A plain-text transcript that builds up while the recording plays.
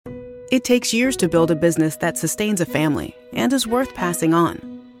It takes years to build a business that sustains a family and is worth passing on.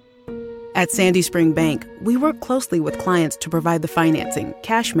 At Sandy Spring Bank, we work closely with clients to provide the financing,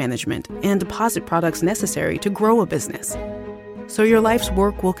 cash management, and deposit products necessary to grow a business, so your life's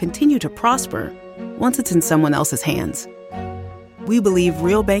work will continue to prosper once it's in someone else's hands. We believe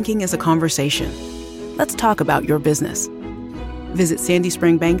real banking is a conversation. Let's talk about your business. Visit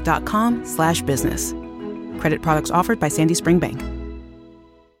sandyspringbank.com/business. Credit products offered by Sandy Spring Bank.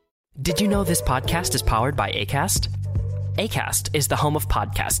 Did you know this podcast is powered by Acast? Acast is the home of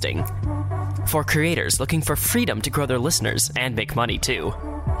podcasting. For creators looking for freedom to grow their listeners and make money too.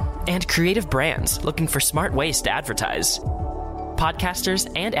 And creative brands looking for smart ways to advertise. Podcasters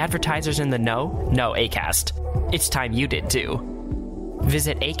and advertisers in the know Acast. It's time you did too.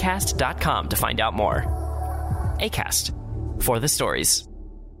 Visit acast.com to find out more. Acast, for the stories.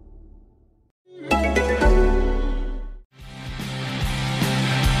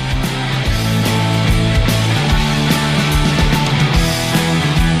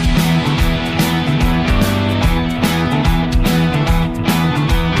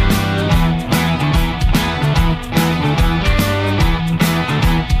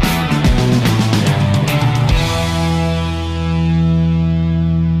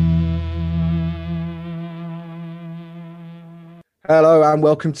 Hello and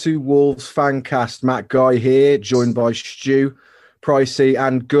welcome to Wolves Fancast. Matt Guy here, joined by Stu, Pricey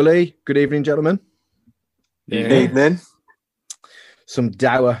and Gully. Good evening, gentlemen. Good evening. Some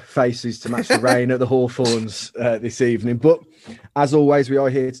dour faces to match the rain at the Hawthorns this evening. But as always, we are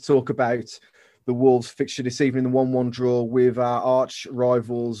here to talk about the Wolves fixture this evening, the 1-1 draw with our arch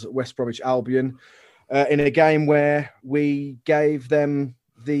rivals West Bromwich Albion, in a game where we gave them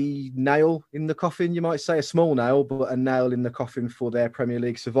the nail in the coffin, you might say, a small nail, but a nail in the coffin for their Premier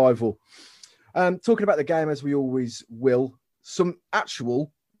League survival. Talking about the game as we always will, some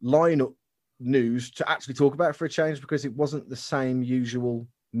actual lineup news to actually talk about for a change, because it wasn't the same usual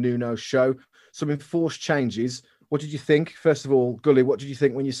Nuno show. Some enforced changes. What did you think? First of all, Gully, what did you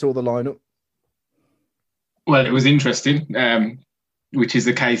think when you saw the lineup? Well, it was interesting, which is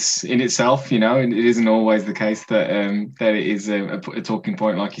the case in itself, and it isn't always the case that it is a talking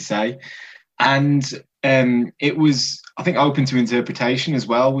point, like you say. And it was, I think, open to interpretation as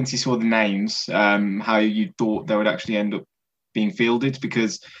well once you saw the names, how you thought they would actually end up being fielded,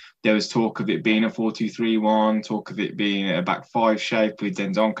 because there was talk of it being a 4-2-3-1, talk of it being a back five shape with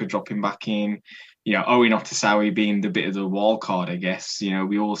Dendoncker dropping back in, Owen Otasowie being the bit of the wild card, I guess.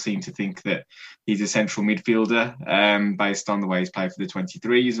 We all seem to think that he's a central midfielder based on the way he's played for the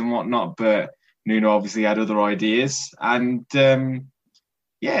 23s and whatnot. But Nuno obviously had other ideas. And it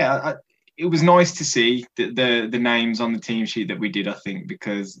was nice to see the names on the team sheet that we did, I think,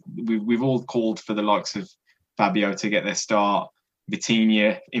 because we've all called for the likes of Fabio to get their start,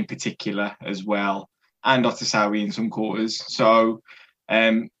 Vitinha in particular as well, and Otasowie in some quarters. So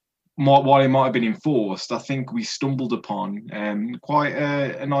while it might have been enforced, I think we stumbled upon quite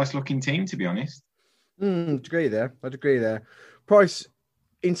a nice-looking team, to be honest. I'd agree there. Price,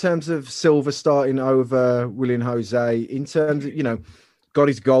 in terms of Silva starting over Willian Jose, in terms of, got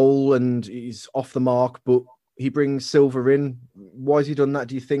his goal and he's off the mark, but he brings Silva in. Why has he done that,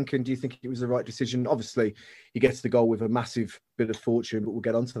 do you think? And do you think it was the right decision? Obviously, he gets the goal with a massive bit of fortune, but we'll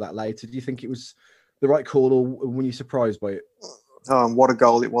get onto that later. Do you think it was the right call, or were you surprised by it? What a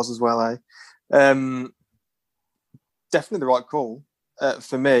goal it was as well, eh? Definitely the right call.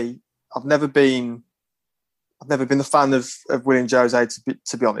 For me, I've never been a fan of Willian Jose,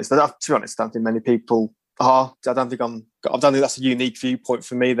 to be honest. I don't think many people are. I don't think that's a unique viewpoint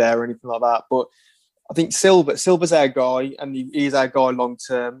for me there or anything like that. But I think Silva's our guy, and he's our guy long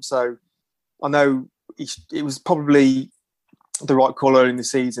term. So I know it was probably the right call early in the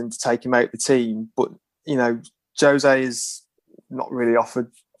season to take him out of the team. But Jose is not really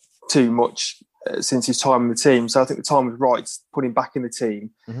offered too much since his time in the team. So I think the time was right to put him back in the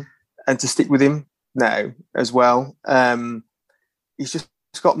team and to stick with him now as well. He's just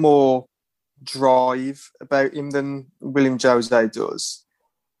got more drive about him than William Jose does.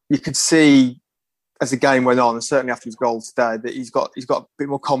 You could see as the game went on, and certainly after his goal today, that he's got a bit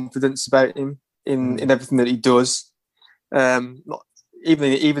more confidence about him in everything that he does. Not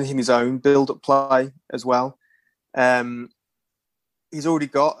even in his own build-up play as well. He's already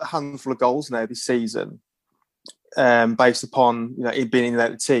got a handful of goals now this season, based upon him being in and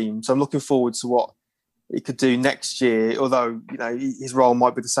out of the team. So I'm looking forward to what he could do next year. Although his role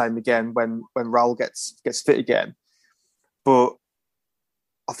might be the same again when Raul gets fit again. But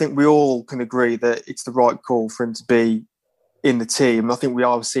I think we all can agree that it's the right call for him to be in the team. I think we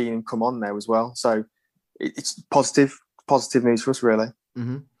are seeing him come on now as well. So it's positive news for us, really.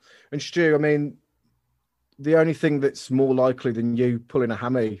 Mm-hmm. And Stu, I mean, the only thing that's more likely than you pulling a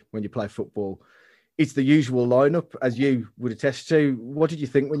hammy when you play football is the usual lineup, as you would attest to. What did you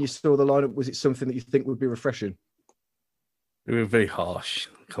think when you saw the lineup? Was it something that you think would be refreshing? They were very harsh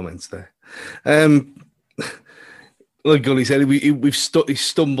comments there. Like Gully said, we've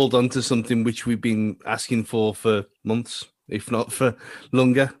stumbled onto something which we've been asking for months, if not for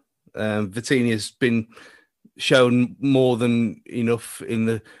longer. Vitinha's been shown more than enough in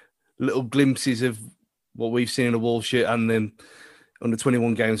the little glimpses of what we've seen in a Wolves shirt and then under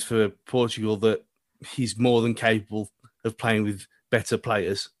 21 games for Portugal that he's more than capable of playing with better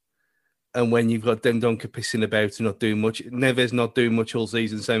players. And when you've got Dendoncker pissing about and not doing much, Neves not doing much all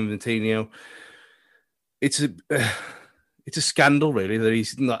season, same with Vitinha, it's a scandal, really, that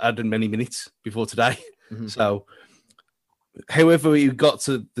he's not had many minutes before today. Mm-hmm. So, however you got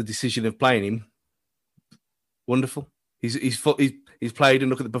to the decision of playing him, wonderful. He's played and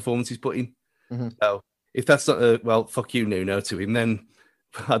look at the performance he's put in. Mm-hmm. So, if that's not fuck you, Nuno, to him, then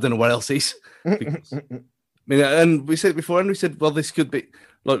I don't know what else is. Because, I mean, and we said before, and we said, well, this could be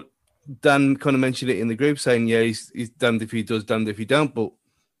like Dan kind of mentioned it in the group, saying, yeah, he's damned if he does, damned if he don't, but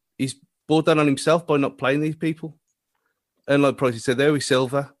he's brought that on himself by not playing these people. And like Pricey said there with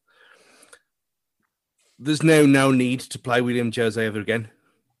Silva, there's now no need to play William Jose ever again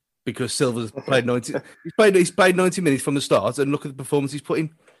because Silva's played 90. He's played 90 minutes from the start, and look at the performance he's put in.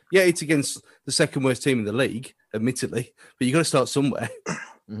 Yeah, it's against the second worst team in the league, admittedly, but you got to start somewhere.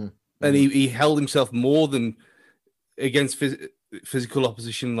 Mm-hmm. And he held himself more than against physical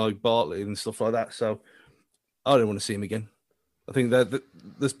opposition like Bartley and stuff like that. So I don't want to see him again. I think that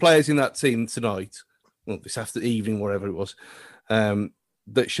there's players in that team tonight, well, this evening, whatever it was,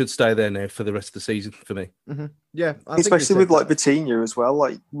 that should stay there now for the rest of the season for me. Mm-hmm. Yeah, especially with like Vitinha as well.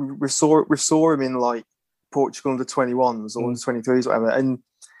 Like we saw him in like Portugal under 21s or under 23s, whatever. And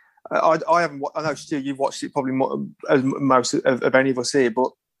I haven't. I know, Stu, you've watched it probably more, as most of any of us here, but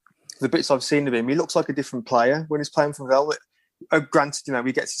the bits I've seen of him, he looks like a different player when he's playing for Velvet. Granted,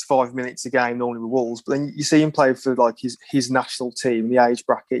 he gets his 5 minutes a game normally with Wolves, but then you see him play for like his national team, the age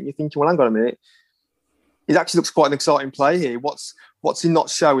bracket, and you're thinking, well, hang on a minute, it actually looks quite an exciting play here. What's he not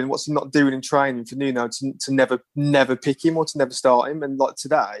showing? What's he not doing in training for Nuno to never pick him or to never start him? And like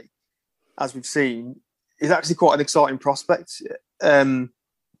today, as we've seen, is actually quite an exciting prospect.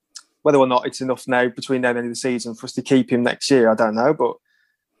 Whether or not it's enough now between now and the end of the season for us to keep him next year, I don't know. But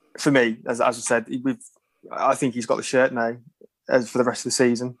for me, as I said, I think he's got the shirt now for the rest of the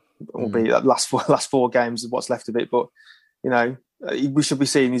season. Albeit last four games of what's left of it. But we should be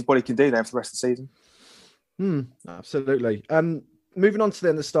seeing what he can do now for the rest of the season. Absolutely. Moving on to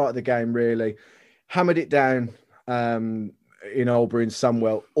then the start of the game, really hammered it down in Albury and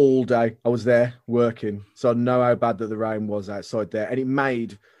Samwell all day. I was there working, so I know how bad that the rain was outside there, and it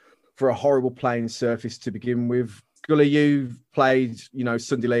made for a horrible playing surface to begin with. Gully, you've played,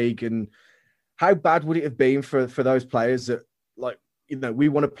 Sunday League, and how bad would it have been for those players that, we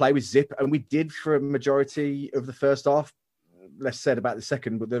want to play with zip, and we did for a majority of the first half. Less said about the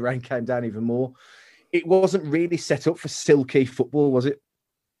second, but the rain came down even more. It wasn't really set up for silky football, was it?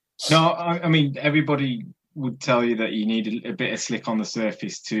 No, I mean, everybody would tell you that you need a bit of slick on the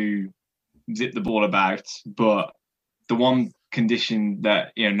surface to zip the ball about, but the one condition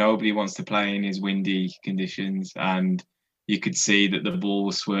that nobody wants to play in is windy conditions, and you could see that the ball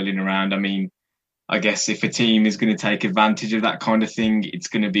was swirling around. I mean, I guess if a team is going to take advantage of that kind of thing, it's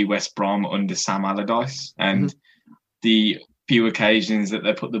going to be West Brom under Sam Allardyce, and the few occasions that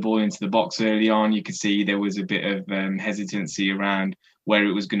they put the ball into the box early on, you could see there was a bit of hesitancy around where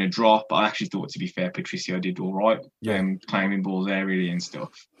it was going to drop. I actually thought, to be fair, Patricio did all right, claiming balls aerially and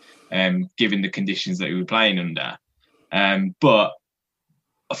stuff, given the conditions that we were playing under. But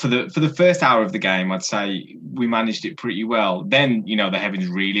for the first hour of the game, I'd say we managed it pretty well. Then, the heavens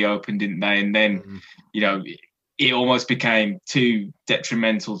really opened, didn't they? And then, it almost became too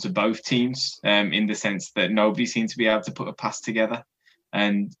detrimental to both teams in the sense that nobody seemed to be able to put a pass together.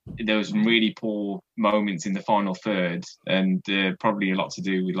 And there was some really poor moments in the final third, and probably a lot to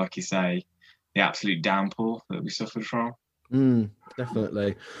do with, like you say, the absolute downpour that we suffered from.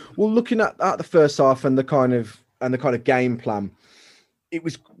 Definitely. Well, looking at the first half and the kind of game plan, it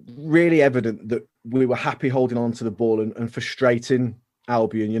was really evident that we were happy holding on to the ball and frustrating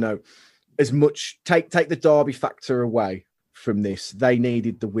Albion. As much take the Derby factor away from this, they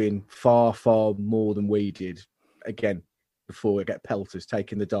needed the win far, far more than we did. Again, before we get pelters,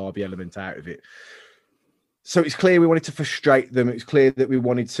 taking the Derby element out of it. So it's clear we wanted to frustrate them. It's clear that we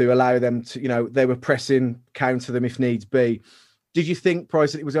wanted to allow them to, they were pressing, counter them if needs be. Did you think,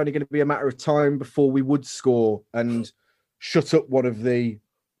 Price, that it was only going to be a matter of time before we would score and shut up one of the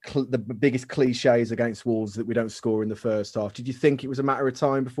the biggest cliches against Wolves that we don't score in the first half. Did you think it was a matter of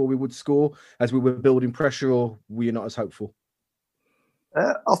time before we would score as we were building pressure, or were you not as hopeful?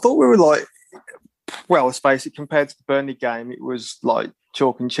 I thought we were like, well, let's face it, compared to the Burnley game, it was like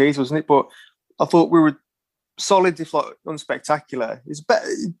chalk and cheese, wasn't it? But I thought we were solid, if like unspectacular. It's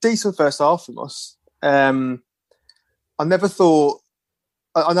a decent first half from us. I never thought.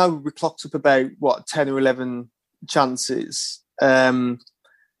 I know we clocked up about 10 or 11 chances, but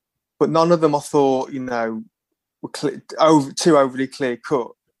none of them I thought were too overly clear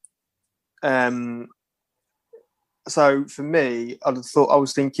cut. So for me, I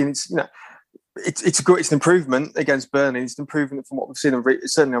was thinking it's an improvement against Burnley. It's an improvement from what we've seen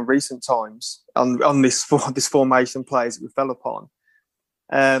certainly on recent times on this formation plays that we fell upon.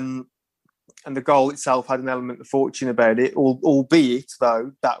 And the goal itself had an element of fortune about it, albeit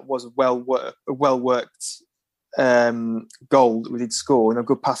though that was a well worked goal that we did score and a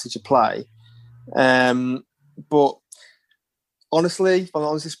good passage of play. But honestly, if I'm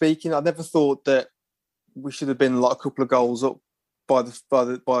honestly speaking, I never thought that we should have been like a couple of goals up by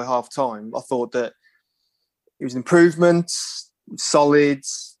half time. I thought that it was an improvement, solid,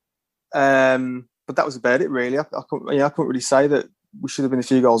 but that was about it really. I couldn't really say that we should have been a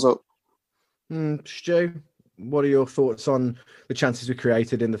few goals up. Stu, what are your thoughts on the chances we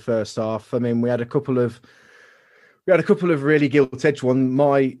created in the first half? I mean, we had a couple of really gilt-edged ones.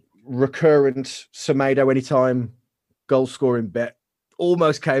 My recurrent Semedo anytime goal scoring bet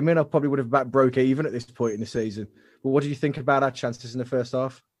almost came in. I probably would have about broke even at this point in the season. But what do you think about our chances in the first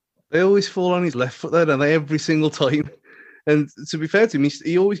half? They always fall on his left foot there, don't they? Every single time. And to be fair to him,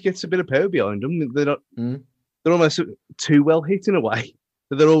 he always gets a bit of power behind him. They're almost too well hit in a way.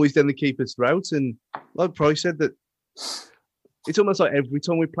 They're always then the keeper's throat. And like Price said, that it's almost like every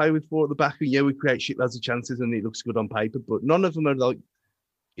time we play with four at the back, we create shitloads of chances and it looks good on paper, but none of them are like,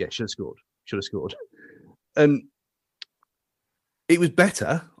 yeah, should have scored. And it was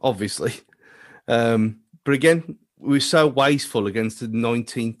better, obviously. But again, we were so wasteful against the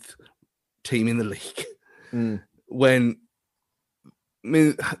 19th team in the league. When, I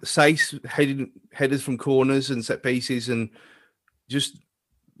mean, Sace headers from corners and set pieces, and just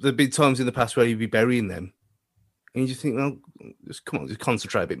there've been times in the past where he'd be burying them. And you just think, well, just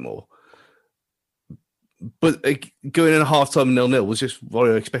concentrate a bit more. But going in a half-time 0-0 was just what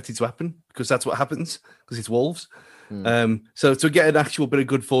I expected to happen, because that's what happens, because it's Wolves. So to get an actual bit of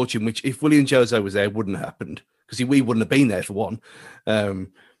good fortune, which if Willian Jose was there, wouldn't have happened, because we wouldn't have been there for one.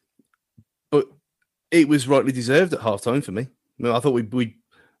 But it was rightly deserved at half-time for me. I mean, I thought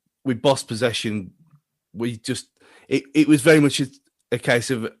we bossed possession. It was very much a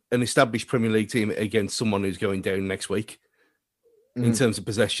case of an established Premier League team against someone who's going down next week in terms of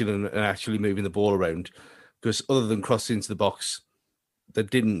possession and actually moving the ball around. Because other than crossing into the box, they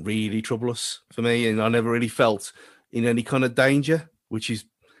didn't really trouble us for me. And I never really felt in any kind of danger, which is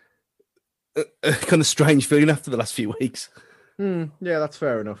a kind of strange feeling after the last few weeks. Yeah, that's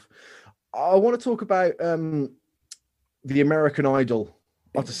fair enough. I want to talk about the American Idol,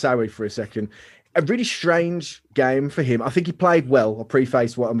 Otasowie, for a second. A really strange game for him. I think he played well. I'll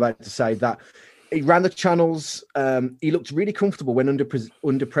preface what I'm about to say, that he ran the channels. He looked really comfortable when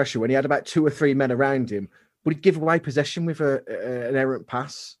under pressure, when he had about 2 or 3 men around him, but he'd give away possession with an errant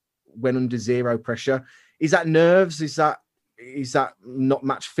pass when under zero pressure. Is that nerves? Is that not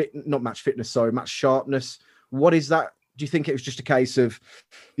match fitness, match sharpness? What is that? Do you think it was just a case of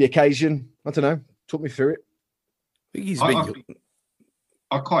the occasion? I don't know. Talk me through it.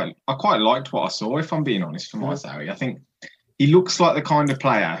 I quite liked what I saw, if I'm being honest, from Otasowie. I think he looks like the kind of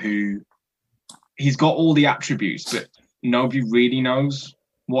player who he's got all the attributes, but nobody really knows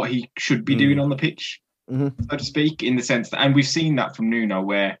what he should be doing on the pitch, so to speak, in the sense that, and we've seen that from Nuno,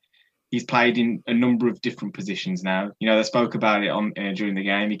 where he's played in a number of different positions now. They spoke about it during the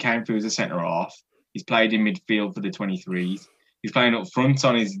game. He came through as a centre-half. He's played in midfield for the 23s. He's playing up front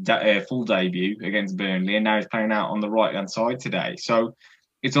on his full debut against Burnley, and now he's playing out on the right-hand side today. So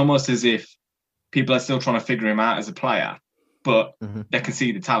it's almost as if people are still trying to figure him out as a player, but they can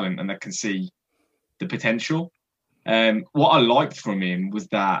see the talent and they can see the potential. What I liked from him was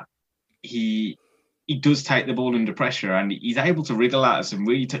that he does take the ball under pressure, and he's able to wriggle out of some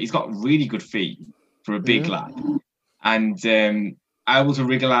he's got really good feet for a big lad, and able to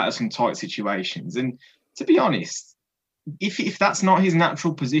wriggle out of some tight situations. And to be honest, if that's not his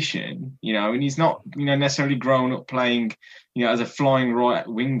natural position, and he's not, necessarily grown up playing, as a flying right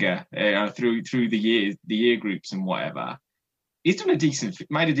winger through the year groups and whatever, he's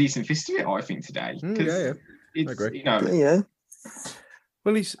made a decent fist of it, I think, today. I agree.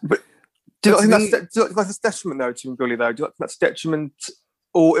 Well, he's. But do you think that's detriment though to him, Gully? Though, do you think that's detriment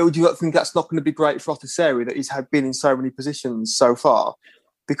Or do you think that's not going to be great for Otaseri that he's been in so many positions so far?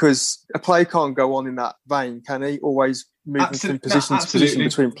 Because a player can't go on in that vein, can he? Always moving from position to position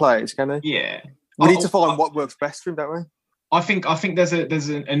between players, can he? Yeah. We need to find what works best for him, don't we? I think there's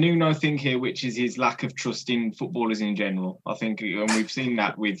a Nuno thing here, which is his lack of trust in footballers in general. I think, and we've seen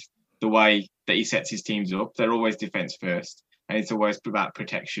that with the way that he sets his teams up. They're always defence first, and it's always about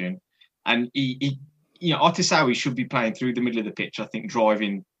protection. And he Otasowie should be playing through the middle of the pitch. I think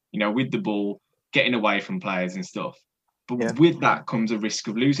driving, with the ball, getting away from players and stuff. But with that comes a risk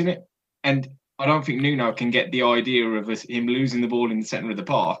of losing it. And I don't think Nuno can get the idea of him losing the ball in the centre of the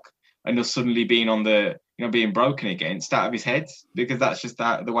park and us suddenly being on the, being broken against out of his head, because that's just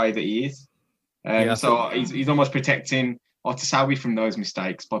the way that he is. So he's almost protecting Otasowie from those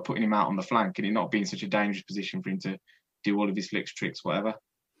mistakes by putting him out on the flank and it not being such a dangerous position for him to do all of his flicks, tricks, whatever.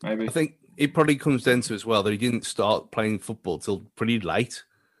 Maybe. I think it probably comes down to as well that he didn't start playing football till pretty late.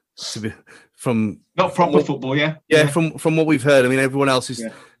 Not proper football, yeah. Yeah, from what we've heard. I mean, everyone else is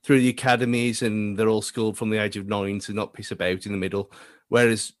through the academies and they're all schooled from the age of 9 to not piss about in the middle.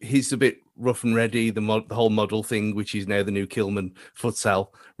 Whereas he's a bit rough and ready, the whole model thing, which is now the new Kilman futsal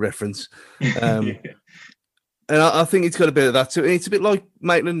reference. And I think it's got a bit of that too. It's a bit like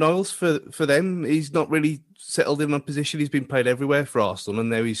Maitland-Niles for them. He's not really settled in a position. He's been played everywhere for Arsenal, and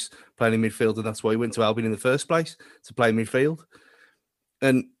now he's playing in midfield, and that's why he went to Albion in the first place, to play midfield.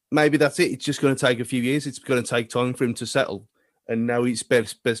 And maybe that's it. It's just going to take a few years. It's going to take time for him to settle. And now he's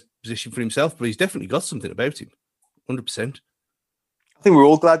best position for himself, but he's definitely got something about him, 100%. I think we're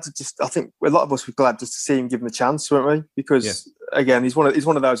all glad I think a lot of us were glad just to see him given a chance, weren't we? Because again, he's one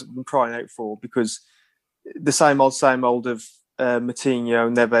of those we've been crying out for, because the same old of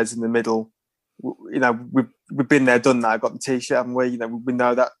Moutinho, Neves in the middle. We've been there, done that. Got the T-shirt, haven't we? We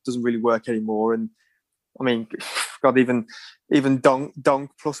know that doesn't really work anymore. And I mean, God, even Donk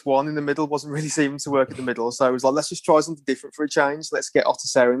 +1 in the middle wasn't really seeming to work in the middle. So it was like, let's just try something different for a change. Let's get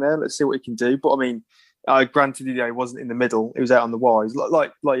Otasowie in there. Let's see what he can do. But I mean, granted, he wasn't in the middle. He was out on the wide.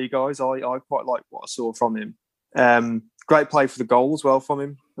 Like you guys, I quite like what I saw from him. Great play for the goal as well from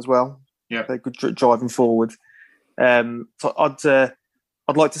him as well. Yeah, good driving forward. So I'd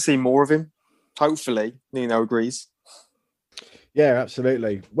like to see more of him. Hopefully, Nuno agrees. Yeah,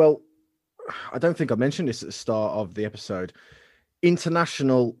 absolutely. Well, I don't think I mentioned this at the start of the episode.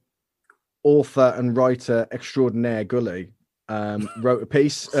 International author and writer extraordinaire Gully wrote a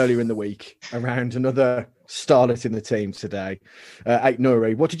piece earlier in the week around another starlet in the team today,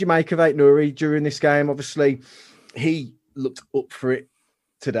 Aït-Nouri. What did you make of Aït-Nouri during this game? Obviously, he looked up for it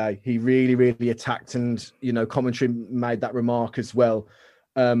today. He really, really attacked, and commentary made that remark as well.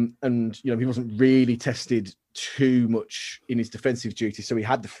 And he wasn't really tested too much in his defensive duty, so he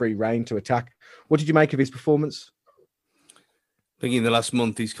had the free rein to attack. What did you make of his performance? I think in the last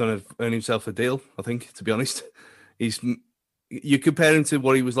month he's kind of earned himself a deal. I think, to be honest, you compare him to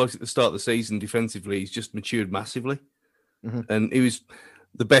what he was like at the start of the season defensively. He's just matured massively, and he was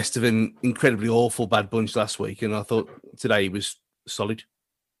the best of an incredibly awful bad bunch last week. And I thought today he was solid.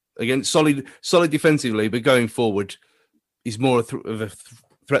 Again, solid defensively, but going forward, he's more of a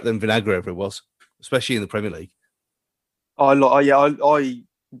threat than Vinagre ever was, especially in the Premier League. I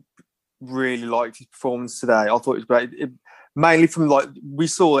really liked his performance today. I thought it was great. Mainly from we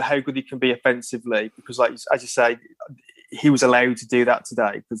saw how good he can be offensively, because as you say, he was allowed to do that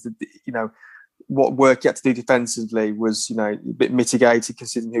today, because what work he had to do defensively was a bit mitigated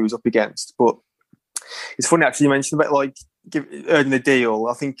considering who he was up against. But it's funny actually you mentioned about earning a deal.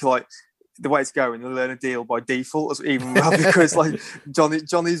 I think the way it's going, they'll earn a deal by default, even well, because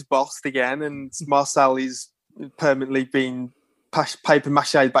Johnny's bossed again, and Marcel is permanently being paper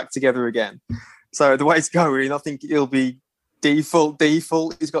mache back together again. So the way it's going, I think it'll be default.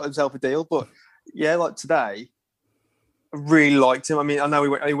 He's got himself a deal, but yeah, like today, I really liked him. I mean, I know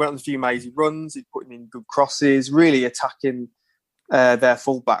he went on a few amazing runs. He put in good crosses, really attacking their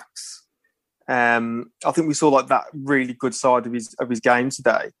fullbacks. I think we saw that really good side of his game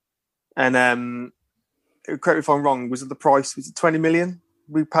today. And correct me if I'm wrong, was it the price? Was it 20 million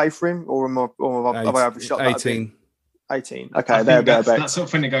we pay for him, or have I overshot that? 18. 18. Okay, that's up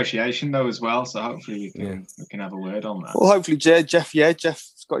for negotiation though as well. So hopefully we can have a word on that. Well, hopefully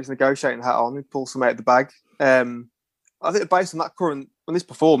Jeff's got his negotiating hat on. He pulls some out of the bag. I think based on this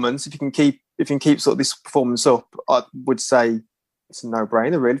performance, if you can keep sort of this performance up, I would say it's a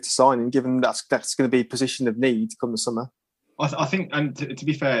no-brainer really to sign him, given that's going to be a position of need come the summer. I think, and to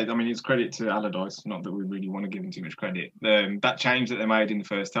be fair, I mean, it's credit to Allardyce, not that we really want to give him too much credit. That change that they made in the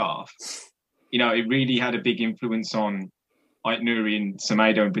first half, it really had a big influence on Aït-Nouri and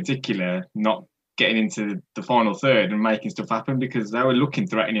Semedo in particular, not getting into the final third and making stuff happen, because they were looking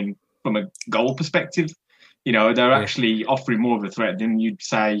threatening from a goal perspective. You know, they're actually offering more of a threat than you'd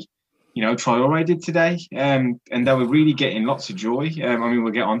say, you know, Traoré did today. And they were really getting lots of joy. I mean,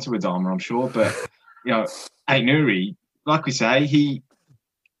 we'll get on to Adama, I'm sure, but, you know, Aït-Nouri, like we say, he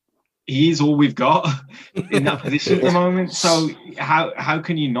is all we've got in that position at the moment. So how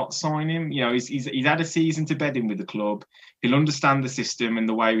can you not sign him? You know, he's had a season to bed in with the club. He'll understand the system and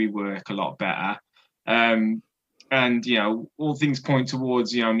the way we work a lot better. And, you know, all things point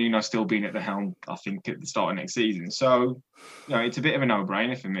towards, you know, Nuno still being at the helm, I think, at the start of next season. So, you know, it's a bit of a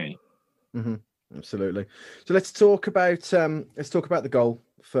no-brainer for me. Mm-hmm. Absolutely. So let's talk about the goal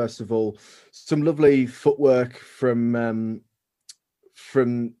first of all. Some lovely footwork from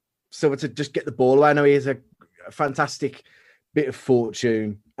Silva to just get the ball away. I know he has a fantastic bit of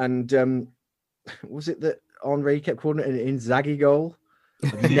fortune. And was it that Henry kept calling it an Inzaghi goal?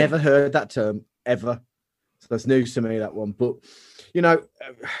 I've never heard that term ever. So that's news to me, that one. But, you know,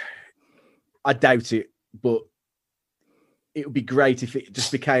 I doubt it, but it would be great if it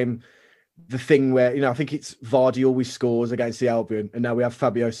just became the thing where, you know, I think it's Vardy always scores against the Albion, and now we have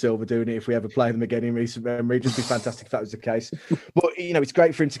Fabio Silva doing it if we ever play them again in recent memory. It'd just be fantastic if that was the case. But, you know, it's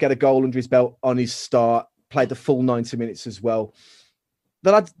great for him to get a goal under his belt on his start, played the full 90 minutes as well.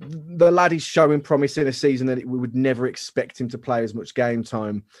 The lad is showing promise in a season that we would never expect him to play as much game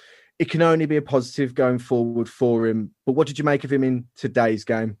time. It can only be a positive going forward for him. But what did you make of him in today's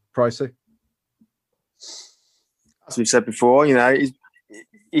game, Pricey? As we said before, you know,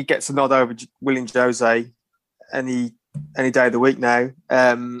 he gets a nod over Willian Jose any day of the week now.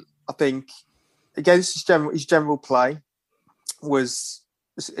 I think, again, his general play is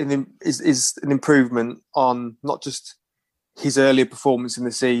an improvement on not just his earlier performance in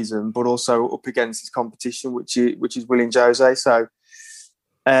the season, but also up against his competition, which is Willian Jose. So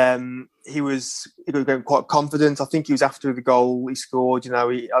he was getting quite confident. I think he was after the goal he scored. You know,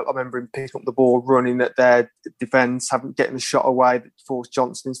 I remember him picking up the ball, running at their defence, getting the shot away that forced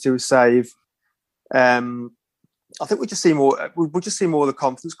Johnson into a save. I think we'll just see more of the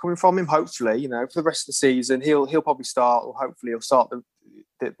confidence coming from him. Hopefully, you know, for the rest of the season, he'll probably start, or hopefully he'll start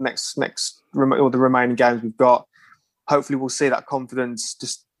the next or the remaining games we've got. Hopefully, we'll see that confidence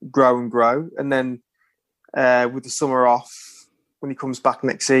just grow and grow, and then with the summer off, when he comes back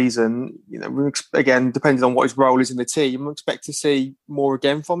next season, you know, again, depending on what his role is in the team, we expect to see more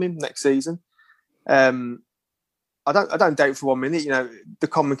again from him next season. I don't doubt for 1 minute. You know, the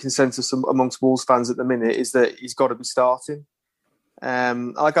common consensus amongst Wolves fans at the minute is that he's got to be starting.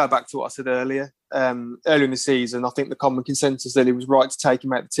 I go back to what I said earlier. Earlier in the season, I think the common consensus that it was right to take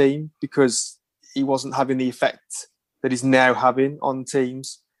him out of the team because he wasn't having the effect that he's now having on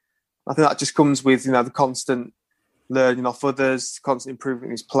teams. I think that just comes with, you know, the constant learning off others, constant improvement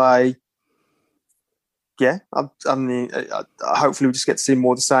in his play. Yeah, I mean, hopefully we just get to see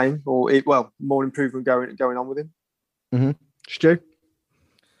more of the same, or more improvement going on with him. Mm-hmm. Stu?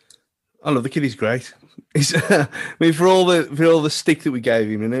 I love the kid. He's great. I mean, for all the stick that we gave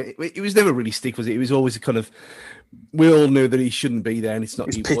him, and it was never really stick, was it? It was always a kind of. We all knew that he shouldn't be there, and it's not.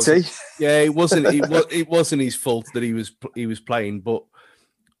 It's pity. It wasn't. It wasn't his fault that he was playing, but.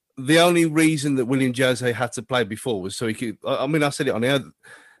 The only reason that Willian Jose had to play before was so he could. I mean, I said it on air.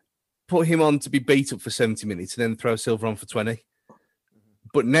 Put him on to be beat up for 70 minutes and then throw Silva on for 20.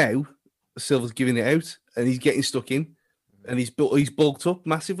 But now Silva's giving it out and he's getting stuck in, and he's bulked up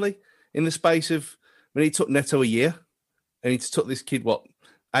massively in the space of. I mean, it took Neto a year, and it took this kid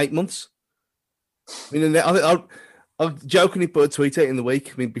 8 months. I mean, I jokingly put a tweet out in the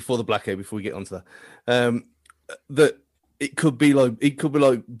week. I mean, before the blackout, before we get onto that, that. It could be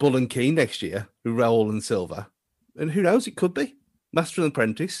like Bull and Keane next year with Raul and Silva, and who knows? It could be Master and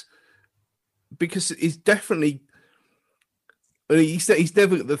Apprentice, because he's definitely. I mean, he's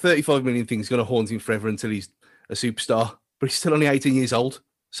never the 35 million thing is going to haunt him forever until he's a superstar. But he's still only 18 years old,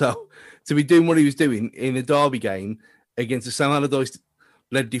 so to be doing what he was doing in a derby game against a Sam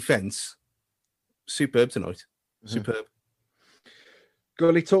Allardyce-led defence, superb tonight. Mm-hmm. Superb.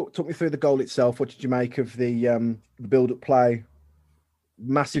 Gully, talk me through the goal itself. What did you make of the build-up play?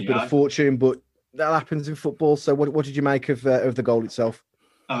 Massive bit of fortune, but that happens in football. So, what did you make of the goal itself?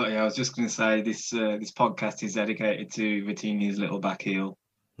 Oh yeah, I was just going to say this podcast is dedicated to Vitinha's little back heel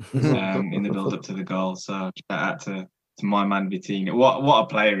in the build-up to the goal. So shout out to my man Vitinha. What a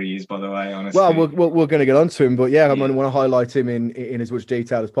player he is, by the way. Honestly, well, we're going to get onto him, but yeah, I want to highlight him in as much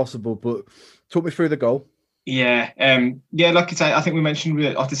detail as possible. But talk me through the goal. Yeah, like you say, I think we mentioned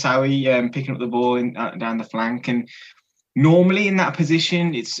with Otasowie picking up the ball down the flank, and normally in that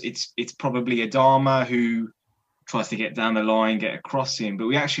position, it's probably Adama who tries to get down the line, get a cross in. But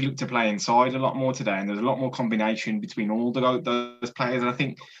we actually looked to play inside a lot more today, and there's a lot more combination between all those players. And I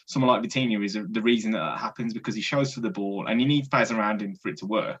think someone like Vitinha is the reason that happens, because he shows for the ball and he needs players around him for it to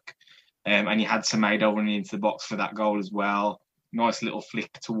work. And he had Semedo running into the box for that goal as well. Nice little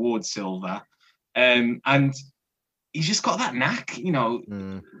flick towards Silva. And he's just got that knack, you know.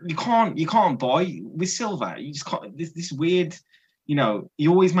 You can't buy with Silva. You just can't. This weird, you know. He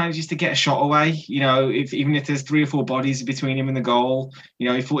always manages to get a shot away. You know, even if there's 3 or 4 bodies between him and the goal, you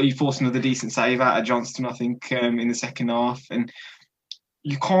know, he forced another decent save out of Johnston, I think, in the second half. And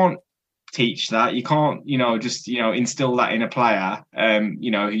you can't teach that. You can't, you know, just, you know, instill that in a player,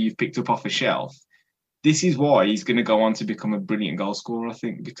 you know, who you've picked up off a shelf. This is why he's going to go on to become a brilliant goal scorer, I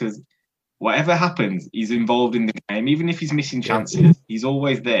think, because whatever happens, he's involved in the game. Even if he's missing chances, he's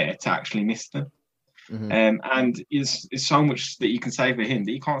always there to actually miss them. And it's so much that you can say for him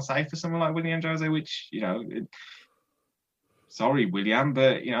that you can't say for someone like Willian Jose, which, you know, sorry, William,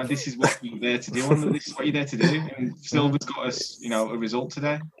 but, you know, this is what you're there to do. And this is what you're there to do. And Silva's got us, you know, a result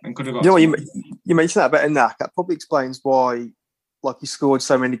today and could have got. You know, you mentioned that about Enak. That probably explains why, like, he scored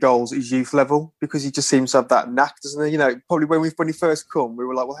so many goals at his youth level, because he just seems to have that knack, doesn't he? You know, probably when he first come, we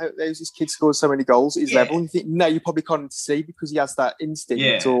were like, well, how's this kid scored so many goals at his level? And you think, no, you probably can't see, because he has that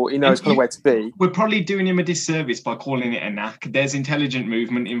instinct, or he knows kind of where to be. We're probably doing him a disservice by calling it a knack. There's intelligent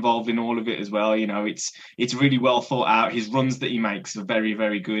movement involved in all of it as well. You know, it's really well thought out. His runs that he makes are very,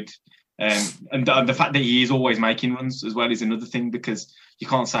 very good. And the fact that he is always making runs as well is another thing, because you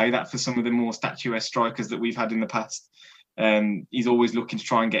can't say that for some of the more statuesque strikers that we've had in the past. He's always looking to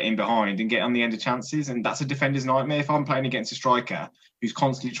try and get in behind and get on the end of chances, and that's a defender's nightmare. If I'm playing against a striker who's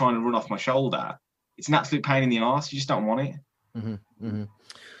constantly trying to run off my shoulder, it's an absolute pain in the arse. You just don't want it.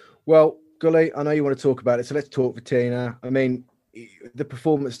 Well, Gully, I know you want to talk about it, so let's talk Vitinha. I mean, the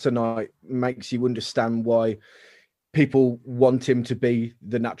performance tonight makes you understand why people want him to be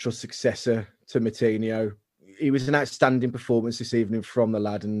the natural successor to Moutinho. He was an outstanding performance this evening from the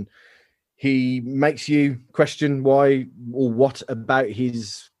lad, and he makes you question why or what about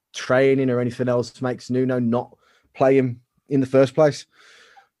his training or anything else makes Nuno not play him in the first place.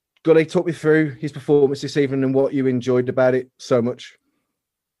 Gully, talk me through his performance this evening and what you enjoyed about it so much.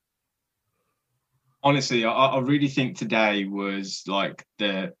 Honestly, I really think today was like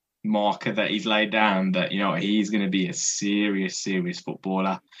the marker that he's laid down that, you know, he's going to be a serious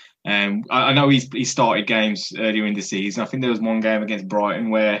footballer. I know he started games earlier in the season. I think there was one game against Brighton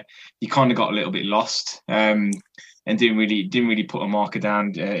where he kind of got a little bit lost and didn't really put a marker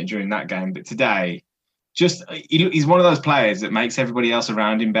down during that game. But today, he's one of those players that makes everybody else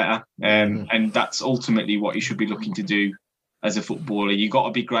around him better, and that's ultimately what you should be looking to do as a footballer. You got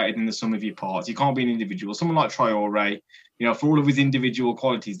to be greater than the sum of your parts. You can't be an individual. Someone like Traoré, you know, for all of his individual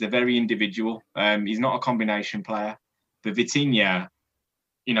qualities, they're very individual. He's not a combination player, but Vitinha,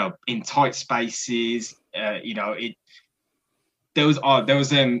 you know, in tight spaces, you know, there was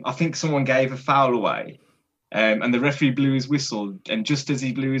I think someone gave a foul away, and the referee blew his whistle, and just as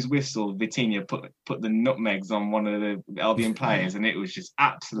he blew his whistle, Vitinha put the nutmegs on one of the Albion players, and it was just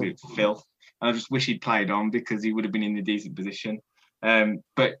absolute filth. And I just wish he'd played on, because he would have been in a decent position.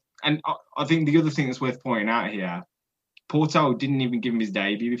 But I think the other thing that's worth pointing out here, Porto didn't even give him his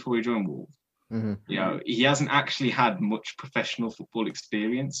debut before he joined Wolves. You know, he hasn't actually had much professional football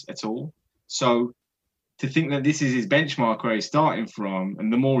experience at all. So to think that this is his benchmark where he's starting from,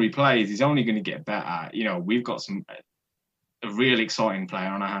 and the more he plays, he's only going to get better. You know, we've got a real exciting player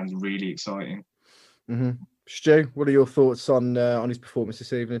on our hands, really exciting. Stu, what are your thoughts on his performance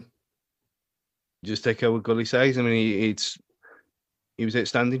this evening? Just echo what Gully says. I mean, he was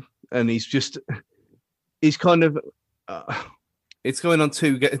outstanding, and he's kind of it's going on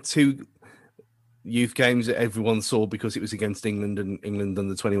two youth games that everyone saw because it was against England, and England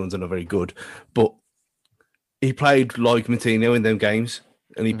under 21s are not very good. But he played like Moutinho in them games,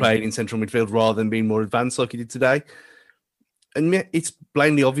 and he played in central midfield rather than being more advanced like he did today. And it's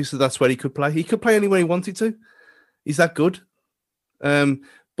plainly obvious that that's where he could play. He could play anywhere he wanted to. He's that good.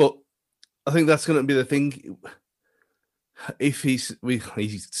 But I think that's going to be the thing. If he's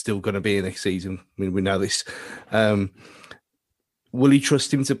still going to be in next season, I mean, we know this. Will he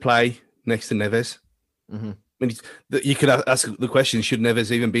trust him to play next to Neves? I mean, you could ask the question: should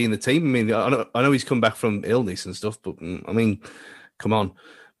Neves even be in the team? I mean, I know he's come back from illness and stuff, but I mean, come on.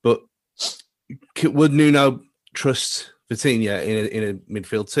 But would Nuno trust Vitinha in a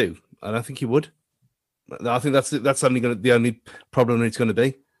midfield too? I don't think he would. I think that's only the only problem it's going to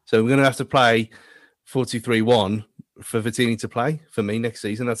be. So we're going to have to play 4-2-3-1 for Vitinha to play for me next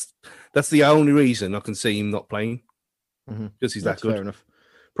season. That's the only reason I can see him not playing, because he's that good. Fair enough.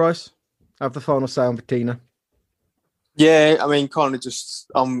 Price, have the final say on Vitinha. Yeah, I mean, kind of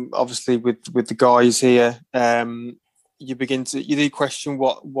just obviously with the guys here, you do question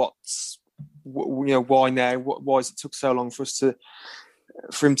why now, why has it took so long for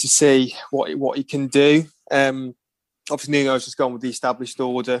him to see what he can do. Obviously, Nuno's just gone with the established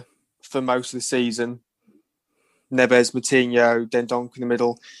order for most of the season. Neves, Moutinho, Dendonk in the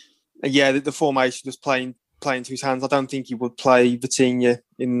middle. And yeah, the formation was playing to his hands. I don't think he would play Vitinha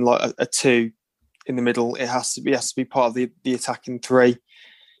in like a two in the middle. It has to be part of the attacking three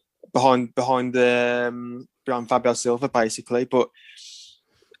behind Fabio Silva, basically. But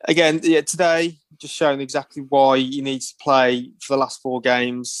again, yeah, today just showing exactly why he needs to play for the last 4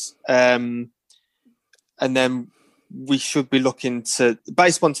 games, and then we should be looking to,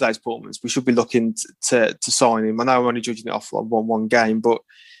 based on today's performance, we should be looking to sign him. I know I'm only judging it off on one game, but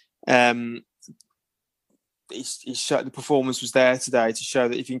the performance was there today to show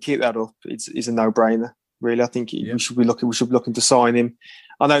that if you can keep that up, it's a no-brainer. Really, I think we should be looking to sign him.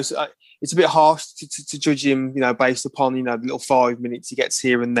 I know it's a bit harsh to judge him, based upon the little 5 minutes he gets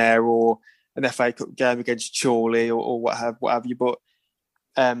here and there, or an FA Cup game against Chorley, or what have you. But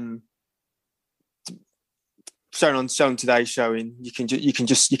shown today's showing, you can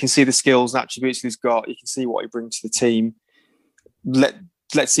see the skills and attributes he's got. You can see what he brings to the team.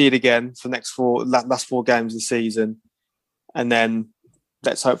 Let's see it again for the last 4 games of the season, and then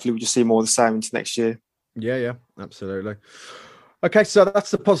hopefully we just see more of the same into next year. Yeah, absolutely. Okay, so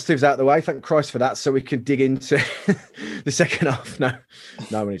that's the positives out of the way. Thank Christ for that. So we can dig into the second half. No,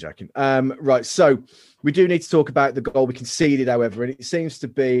 I'm only joking. Right, so we do need to talk about the goal we conceded, however, and it seems to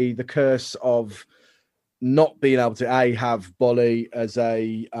be the curse of not being able to have Bolly as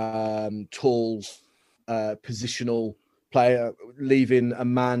a tall, positional player. Leaving a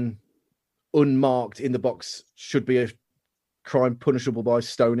man unmarked in the box should be a crime punishable by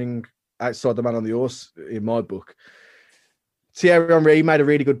stoning outside the man on the horse, in my book. Thierry Henry made a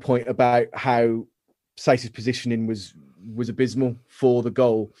really good point about how Saïss's positioning was abysmal for the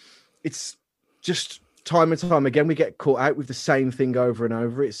goal. It's just time and time again we get caught out with the same thing over and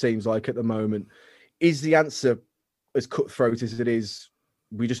over, it seems like, at the moment. Is the answer as cutthroat as it is,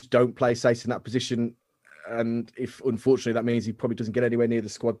 we just don't play Saïss in that position? And if, unfortunately, that means he probably doesn't get anywhere near the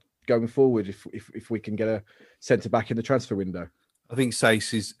squad going forward if we can get a centre-back in the transfer window. I think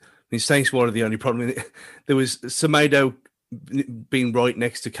Saïss one of the only problem. There was Semedo being right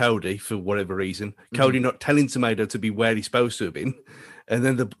next to Cody for whatever reason. Cody not telling Semedo to be where he's supposed to have been. And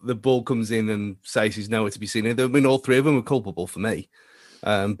then the ball comes in and Saïss is nowhere to be seen. I mean, all 3 of them were culpable for me.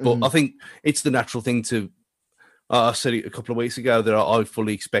 But I think it's the natural thing to... I said it a couple of weeks ago that I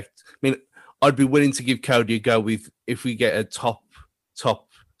fully expect... I mean, I'd be willing to give Cody a go with if we get a top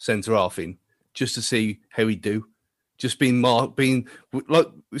centre-half in, just to see how he'd do. Just being like we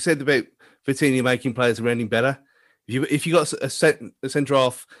said about Vitinha making players around him better. If you got a centre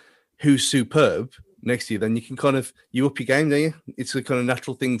half who's superb next to you, then you can you up your game, don't you? It's a kind of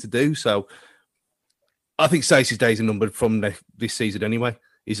natural thing to do. So I think Saïss's days are numbered from this season anyway.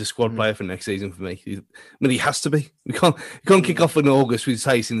 He's a squad player for next season for me. He has to be. We can't kick off in August with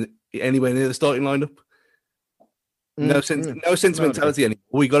Saïss anywhere near the starting lineup. No sentimentality anymore.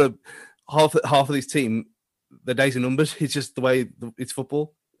 We got half of this team. The days are numbered. It's just the way it's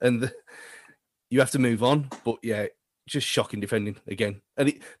football, and you have to move on. But yeah, just shocking defending again.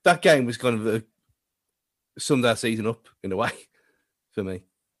 And that game was kind of summed our season up in a way for me.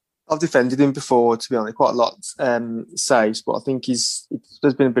 I've defended him before, to be honest, quite a lot. Saves, but I think there's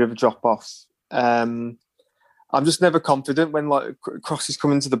been a bit of a drop off. I'm just never confident when crosses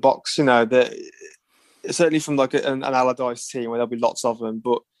come into the box. That certainly from an Allardyce team where there'll be lots of them,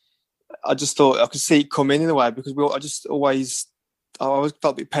 but I just thought I could see it coming in a way because I always felt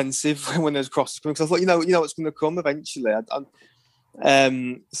a bit pensive when those crosses coming because I thought you know what's going to come eventually.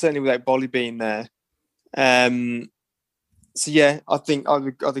 Certainly without Bolly being there. So yeah, I think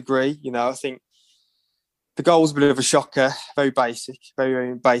I'd agree. I think the goal was a bit of a shocker, very basic, very,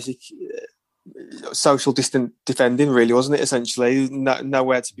 very basic, social distant defending, really, wasn't it? Essentially,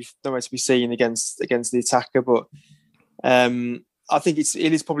 nowhere to be seen against the attacker, but. I think it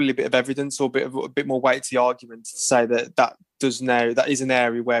is probably a bit of evidence or a bit more weight to the argument to say that is an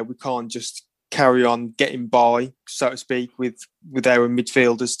area where we can't just carry on getting by, so to speak, with our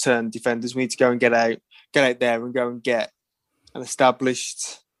midfielders turned defenders. We need to go and get out there and go and get an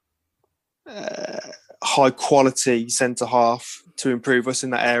established, high quality centre half to improve us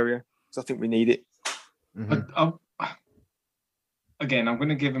in that area. So I think we need it. Mm-hmm. Again, I'm going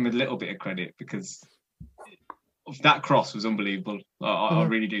to give him a little bit of credit because. That cross was unbelievable. I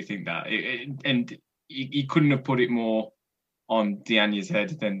really do think that, and he couldn't have put it more on Diagne's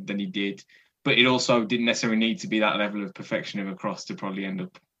head than he did. but it also didn't necessarily need to be that level of perfection of a cross to probably end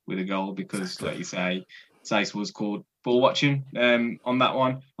up with a goal because, like you say, Sace was called ball watching on that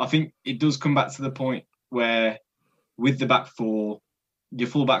one. I think it does come back to the point where with the back four, your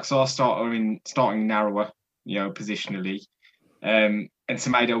fullbacks are starting narrower, positionally. And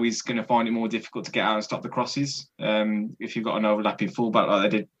Semedo is going to find it more difficult to get out and stop the crosses if you've got an overlapping fullback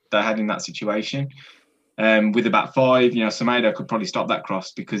like they had in that situation. With the back five, Semedo could probably stop that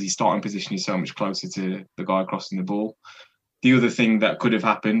cross because his starting position is so much closer to the guy crossing the ball. The other thing that could have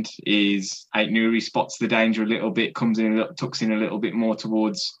happened is Aït-Nouri spots the danger a little bit, tucks in a little bit more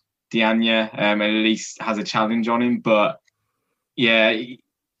towards Diagne, and at least has a challenge on him. But yeah,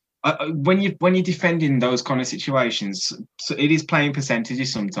 when you're defending those kind of situations, so it is playing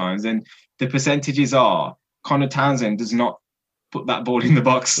percentages sometimes, and the percentages are Connor Townsend does not put that ball in the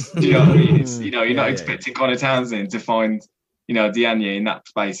box. Do you know what I mean? You're not expecting Connor Townsend to find Diagne in that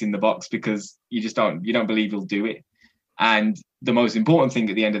space in the box because you don't believe he'll do it. And the most important thing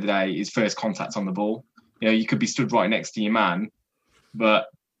at the end of the day is first contact on the ball. You could be stood right next to your man, but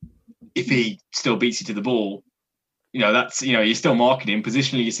if he still beats you to the ball, that's you're still marking him.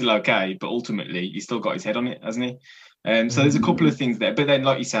 Positionally, you're still okay, but ultimately, he's still got his head on it, hasn't he? So there's a couple of things there. But then,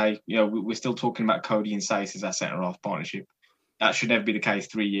 like you say, we're still talking about Cody and Sace as our centre half partnership. That should never be the case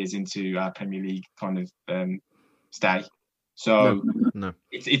 3 years into our Premier League kind of stay. So no.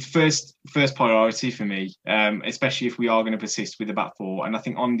 It's first priority for me, especially if we are going to persist with the back four. And I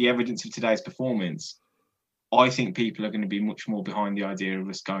think on the evidence of today's performance, I think people are going to be much more behind the idea of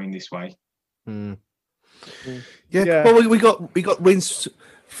us going this way. Yeah. Well, we got wins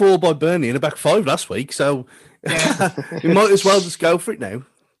 4 by Burnley in a back 5 last week, so we might as well just go for it now.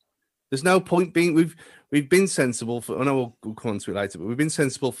 There's no point being. We've been sensible for. I know we'll come on to it later, but we've been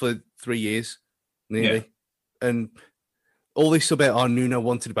sensible for 3 years nearly, and all this about Nuno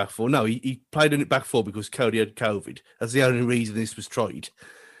wanted a back 4. No, he played in it back 4 because Cody had COVID. That's the only reason this was tried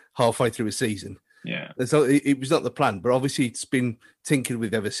halfway through a season. Yeah. And so it was not the plan, but obviously it's been tinkered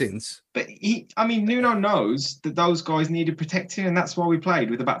with ever since. But Nuno knows that those guys needed protecting, and that's why we played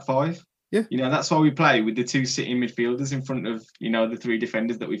with the back 5. Yeah. That's why we play with the 2 sitting midfielders in front of, the 3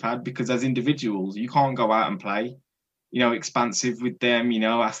 defenders that we've had, because as individuals, you can't go out and play, expansive with them,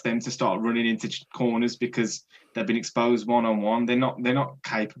 ask them to start running into corners because they've been exposed one-on-one. They're not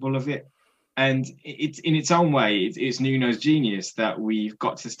capable of it. And it's in its own way, it's Nuno's genius that we've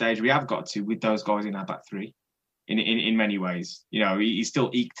got to the stage we have got to with those guys in our back 3 in many ways. He's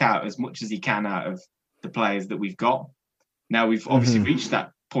still eked out as much as he can out of the players that we've got. Now we've obviously reached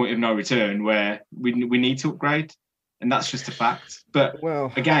that point of no return where we need to upgrade, and that's just a fact. But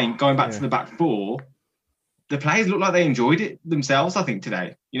again, going back to the back 4, the players look like they enjoyed it themselves, I think,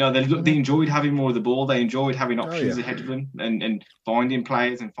 today. They enjoyed having more of the ball. They enjoyed having options ahead of them and finding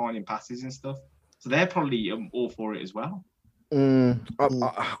players and finding passes and stuff. So they're probably all for it as well.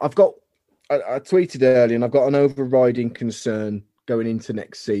 I've got, I tweeted earlier, and I've got an overriding concern going into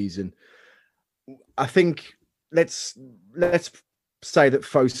next season. I think let's say that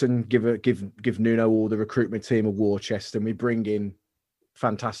Fosun give Nuno or the recruitment team a war chest, and we bring in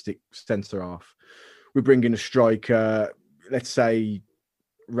fantastic centre half. We bring in a striker. Let's say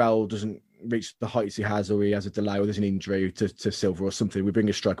Raul doesn't reach the heights he has, or he has a delay, or there's an injury to Silva or something. We bring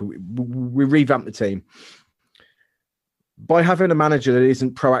a striker. We revamp the team. By having a manager that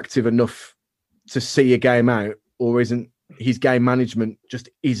isn't proactive enough to see a game out, or isn't his game management just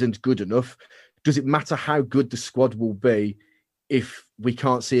isn't good enough, does it matter how good the squad will be if we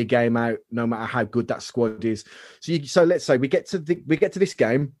can't see a game out, no matter how good that squad is? So let's say we get to this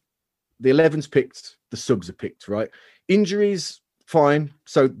game. The 11's picked, the subs are picked, right? Injuries, fine.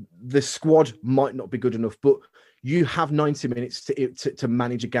 So the squad might not be good enough, but you have 90 minutes to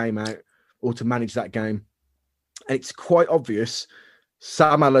manage a game out or to manage that game. And it's quite obvious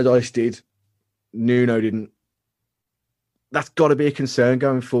Sam Allardyce did, Nuno didn't. That's got to be a concern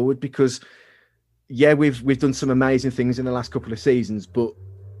going forward because, we've done some amazing things in the last couple of seasons, but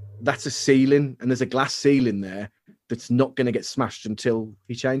that's a ceiling, and there's a glass ceiling there that's not going to get smashed until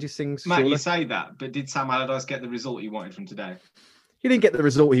he changes things. Matt, surely. You say that, but did Sam Allardyce get the result he wanted from today? He didn't get the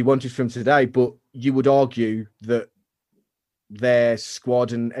result he wanted from today, but you would argue that their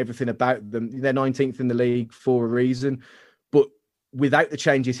squad and everything about them, they're 19th in the league for a reason. But without the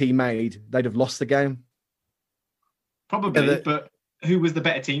changes he made, they'd have lost the game. Probably, but who was the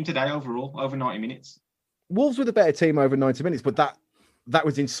better team today overall, over 90 minutes? Wolves were the better team over 90 minutes, but that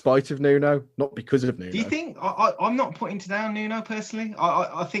was in spite of Nuno, not because of Nuno. Do you think? I'm not putting down Nuno personally.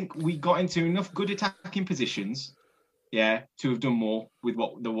 I think we got into enough good attacking positions yeah, to have done more with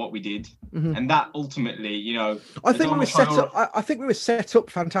what we did, and that ultimately, you know, I think we were set up. I think we were set up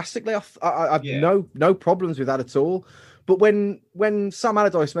fantastically. I've no problems with that at all. But when Sam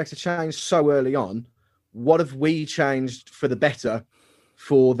Allardyce makes a change so early on, what have we changed for the better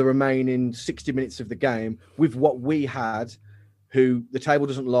for the remaining 60 minutes of the game with what we had? Who the table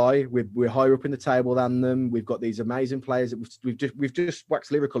doesn't lie. We're higher up in the table than them. We've got these amazing players that we've just waxed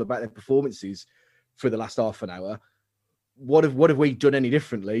lyrical about their performances for the last half an hour. What have we done any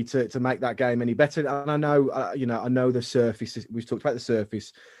differently to make that game any better? And I know, I know the surface. We've talked about the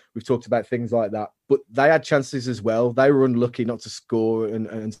surface. We've talked about things like that, but they had chances as well. They were unlucky not to score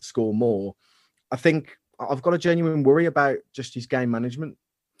and score more. I think I've got a genuine worry about just his game management.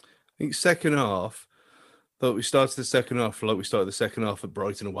 I think second half. Thought we started the second half like we started the second half at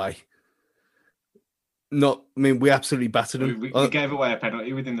Brighton away. We absolutely battered them. We gave away a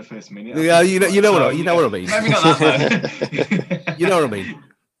penalty within the first minute. Yeah, you know what I mean. Maybe not that bad. You know what I mean.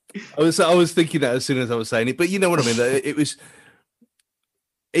 I was thinking that as soon as I was saying it, but you know what I mean. It was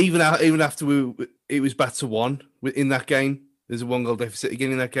even after it was back to 1 in that game. There's a 1-goal deficit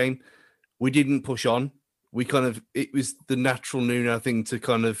again in that game. We didn't push on. It was the natural Nuno thing to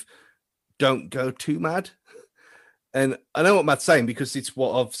kind of don't go too mad. And I know what Matt's saying because it's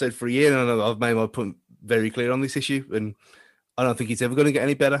what I've said for a year, and I know I've made my point very clear on this issue, and I don't think it's ever going to get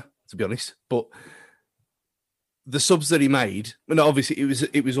any better, to be honest. But the subs that he made, obviously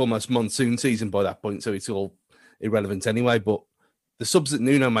it was almost monsoon season by that point, so it's all irrelevant anyway. But the subs that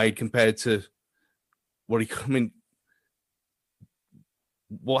Nuno made compared to what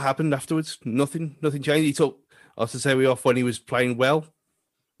what happened afterwards? Nothing changed. He took Artetawi off when he was playing well.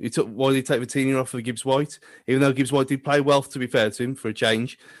 Why did he take Vitinha off for Gibbs White? Even though Gibbs White did play well, to be fair to him, for a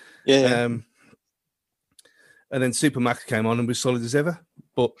change. Yeah. And then Supermax came on and was solid as ever.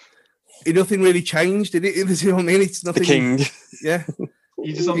 But nothing really changed, did it? You know what I mean? It's nothing. The king. Yeah.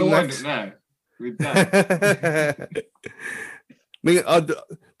 You just on the wind up now with that.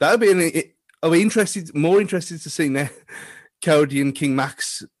 That'd be I'll be more interested to see now Cody and King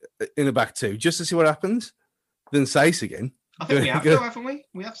Max in the back two, just to see what happens, than Sace again. I think we have to, haven't we?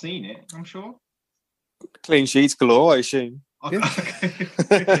 We have seen it, I'm sure. Clean sheets galore, I assume. I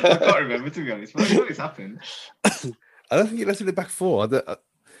can't remember, to be honest. But I know it's happened. I don't think he left in the back four. I'm going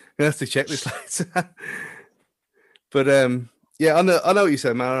to have to check this later. But yeah, I know what you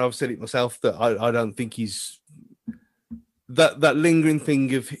said, man. I've said it myself that I don't think he's that lingering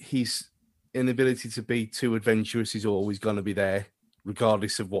thing of his inability to be too adventurous is always going to be there,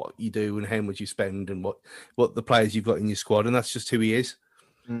 regardless of what you do and how much you spend and what the players you've got in your squad, and that's just who he is.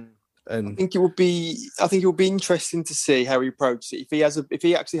 And I think it will be interesting to see how he approaches it. If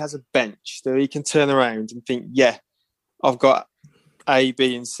he actually has a bench that he can turn around and think, yeah, I've got A,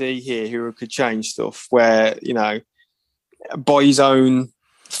 B, and C here who could change stuff. Where by his own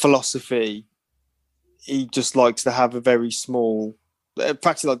philosophy, he just likes to have a very small,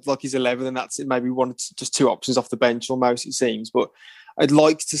 practically like he's 11, and that's it. Maybe just two options off the bench almost, it seems. But I'd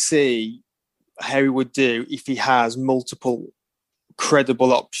like to see how he would do if he has multiple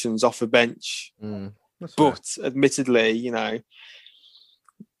credible options off a bench. But admittedly,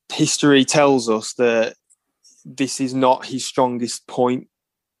 history tells us that this is not his strongest point,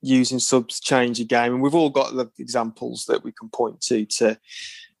 using subs to change a game, and we've all got the examples that we can point to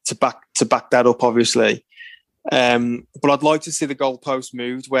back that up, obviously. But I'd like to see the goalpost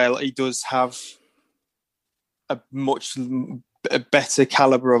moved where he does have a much better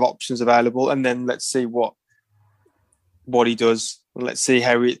caliber of options available, and then let's see what he does. And let's see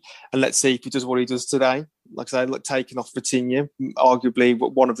if he does what he does today. Like I say, taking off Vitinha, arguably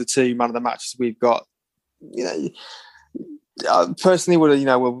one of the two man of the matches we've got. Personally,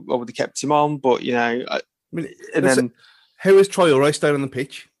 I would have kept him on, but how is Traoré staying on the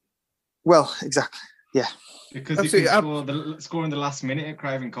pitch? Well, exactly, yeah. Because he can score in the last minute at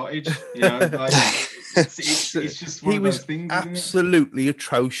Craven Cottage. It's just one of those things. Absolutely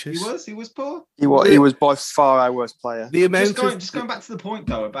atrocious. He was poor. He was by far our worst player. Just going back to the point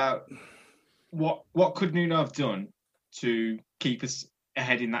though about what could Nuno have done to keep us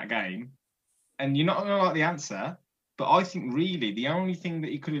ahead in that game, and you're not going to like the answer, but I think really the only thing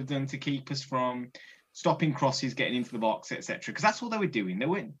that he could have done to keep us from stopping crosses, getting into the box, etc., because that's all they were doing. They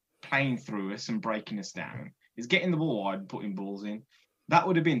weren't playing through us and breaking us down. Is getting the ball wide and putting balls in. That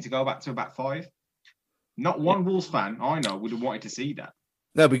would have been to go back to a back five. Not one Wolves fan I know would have wanted to see that.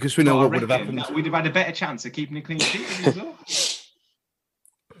 No, because we know what would have happened. We'd have had a better chance of keeping a clean sheet as well.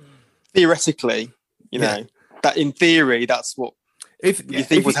 Theoretically, that in theory, that's what you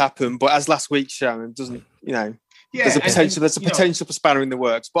think would happen. But as last week shown, it doesn't, Yeah, there's a potential. There's a potential for spanner in the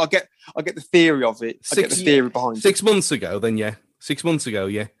works, but I get the theory of it. I get the theory behind it. 6 months ago, then yeah, 6 months ago,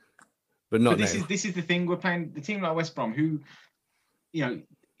 yeah, but not now. This is the thing. We're playing the team like West Brom, who,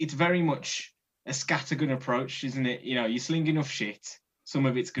 it's very much a scattergun approach, isn't it? You sling enough shit, some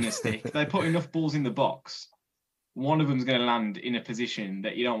of it's going to stick. They put enough balls in the box, one of them's going to land in a position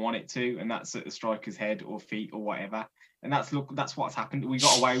that you don't want it to, and that's at the striker's head or feet or whatever. And that's what's happened. We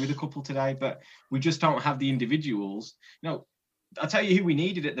got away with a couple today, but we just don't have the individuals. I'll tell you who we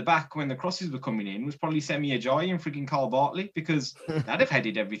needed at the back when the crosses were coming in was probably Semi Ajayi and freaking Carl Bartley, because that'd have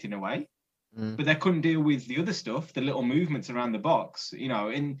headed everything away. But they couldn't deal with the other stuff, the little movements around the box,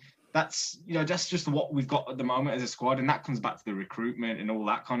 and that's just what we've got at the moment as a squad, and that comes back to the recruitment and all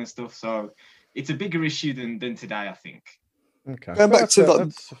that kind of stuff. So it's a bigger issue than today, I think. Okay. Going back to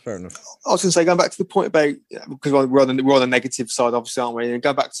that's fair enough. I was going to say, going back to the point about, because we're on the negative side, obviously, aren't we? And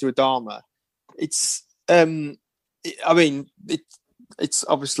going back to Adama, it's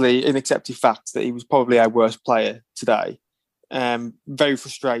obviously an accepted fact that he was probably our worst player today. Very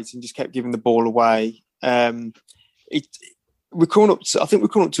frustrating, just kept giving the ball away. We're coming up to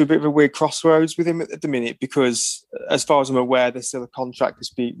a bit of a weird crossroads with him at the minute, because as far as I'm aware, there's still a contract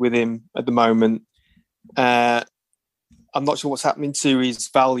dispute with him at the moment. I'm not sure what's happening to his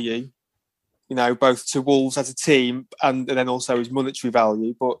value, both to Wolves as a team and then also his monetary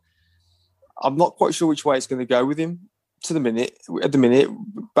value. But I'm not quite sure which way it's going to go with him at the minute,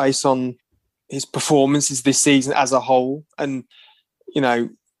 based on his performances this season as a whole. And,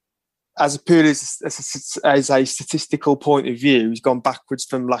 as purely as a statistical point of view, he's gone backwards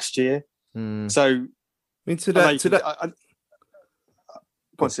from last year. So, I mean, today, I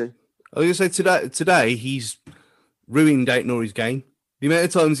was going to say today he's ruined Aït-Nouri's game. The amount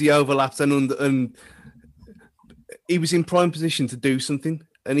of times he overlapped and he was in prime position to do something,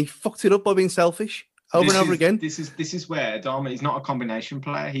 and he fucked it up by being selfish over and over again. This is where Adama is not a combination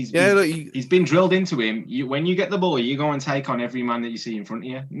player. He's been drilled into him. When you get the ball, you go and take on every man that you see in front of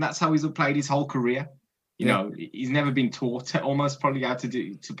you, and that's how he's played his whole career. He's never been taught almost probably how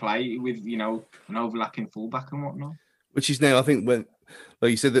to play with an overlapping fullback and whatnot. Which is now, I think, when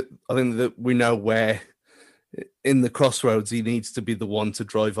like you said, that I think that we know where in the crossroads he needs to be the one to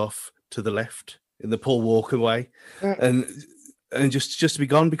drive off to the left in the Paul Walker way, and just to be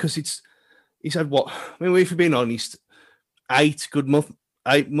gone, because he's had what? I mean, if we're being honest, 8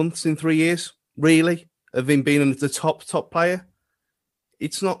 months in 3 years, really, of him being the top player.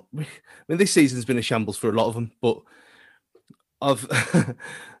 It's not. I mean, this season's been a shambles for a lot of them, but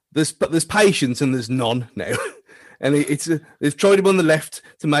there's patience and there's none now, and they've tried him on the left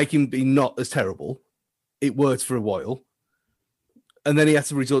to make him be not as terrible. It worked for a while, and then he had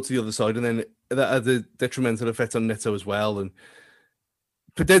to resort to the other side, and then that had a detrimental effect on Neto as well. And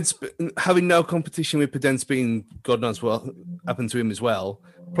Podence having no competition with Podence being God knows what happened to him as well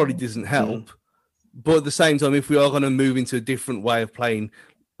probably doesn't help. But at the same time, if we are going to move into a different way of playing,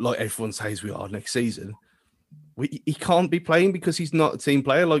 like everyone says we are next season, he can't be playing because he's not a team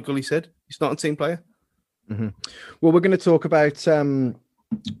player. Like Gully said, he's not a team player. Mm-hmm. Well, we're going to talk about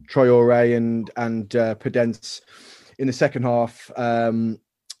Traoré and Podence in the second half, and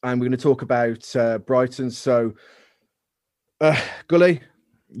we're going to talk about Brighton. So, Gully,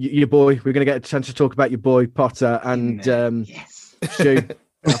 your boy, we're going to get a chance to talk about your boy Potter and yes. Stu.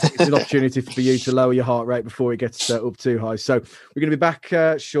 I think it's an opportunity for you to lower your heart rate before it gets up too high. So we're going to be back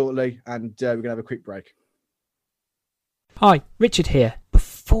shortly, and we're going to have a quick break. Hi, Richard here.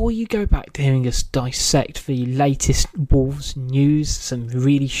 Before you go back to hearing us dissect the latest Wolves news, some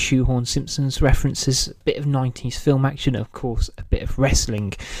really shoehorn Simpsons references, a bit of 90s film action, and of course a bit of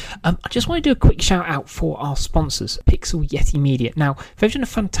wrestling, I just want to do a quick shout out for our sponsors, Pixel Yeti Media. Now, they've done a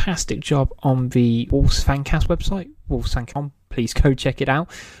fantastic job on the Wolves Fancast website, wolvesfancast.com. Please go check it out.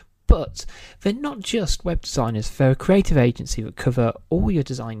 But they're not just web designers, they're a creative agency that cover all your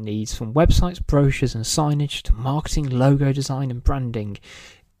design needs, from websites, brochures and signage to marketing, logo design and branding.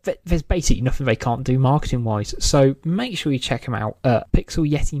 There's basically nothing they can't do marketing wise, so make sure you check them out at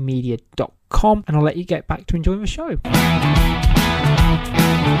pixelyetimedia.com, and I'll let you get back to enjoying the show.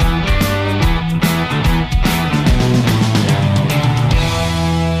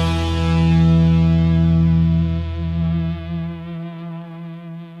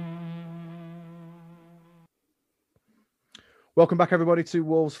 Welcome back, everybody, to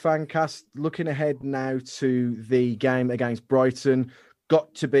Wolves Fancast. Looking ahead now to the game against Brighton.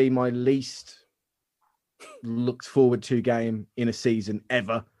 Got to be my least looked forward to game in a season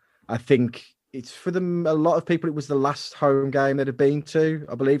ever. I think it's for them. A lot of people, it was the last home game they'd have been to.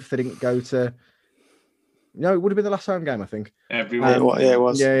 I believe if they didn't go to No, it would have been the last home game, I think. Everyone. It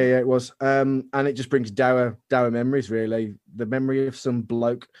was. Yeah, it was. And it just brings dour memories, really. The memory of some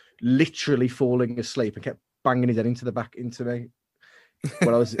bloke literally falling asleep and kept banging his head into me.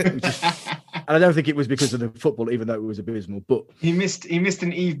 Well, and I don't think it was because of the football, even though it was abysmal. But he missed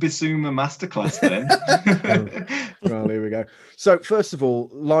an Yves Bissouma masterclass then. Well, here we go. So, first of all,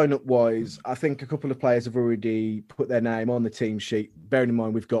 lineup wise, I think a couple of players have already put their name on the team sheet. Bearing in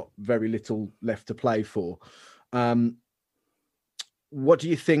mind we've got very little left to play for. What do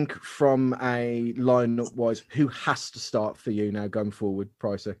you think from a lineup wise? Who has to start for you now going forward,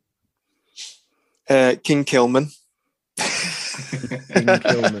 Pricey? King Kilman. King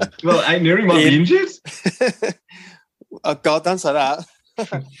Kilman. Well, Nuri might be injured. Oh God, don't say that.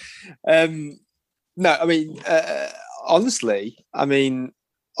 No, I mean, honestly, I mean,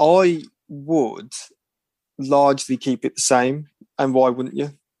 I would largely keep it the same. And why wouldn't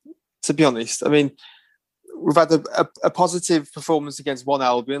you? To be honest, I mean, we've had a positive performance against one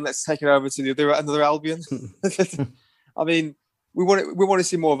Albion. Let's take it over to another Albion. I mean, we want to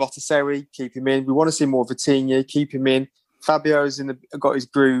see more of Otaseri, keep him in. We want to see more of Vitinha, keep him in. Fabio's got his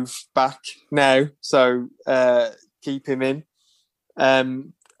groove back now, so keep him in.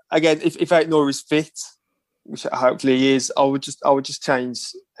 Again, if Aït-Nouri is fit, which hopefully he is, I would just change.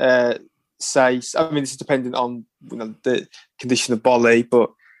 Saïss. I mean, this is dependent on the condition of Boly,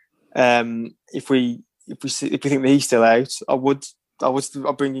 but if we think that he's still out, I'll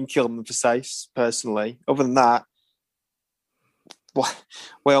bring in Kilman for Saïss personally. Other than that, what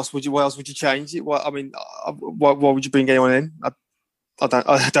else would you change it? Why would you bring anyone in? I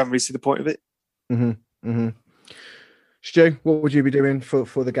don't really see the point of it. Mm-hmm. Mm-hmm. Stu, what would you be doing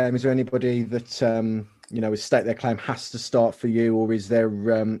for the game? Is there anybody that has state their claim has to start for you, or is there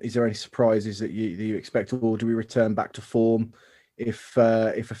any surprises that you expect, or do we return back to form if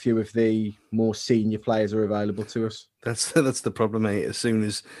a few of the more senior players are available to us? That's the problem, mate. As soon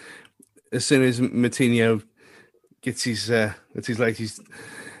as Moutinho gets his latest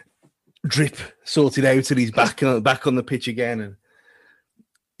drip sorted out and he's back on the pitch again, and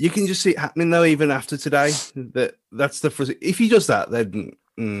you can just see it happening though. Even after today, that's the first. If he does that, then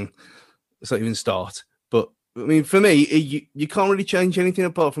it's not even start. But I mean, for me, you can't really change anything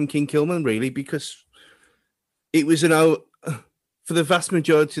apart from King Kilman, really, because it was for the vast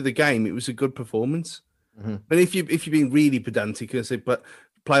majority of the game, it was a good performance. Mm-hmm. And if you're being really pedantic and say, but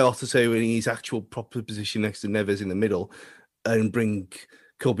play Otaseri in his actual proper position next to Neves in the middle, and bring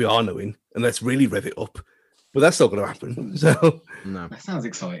Corbiano in, and let's really rev it up. But that's not going to happen. So no, that sounds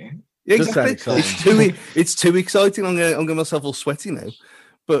exciting. Yeah, exactly. It's too exciting. I'm getting myself all sweaty now.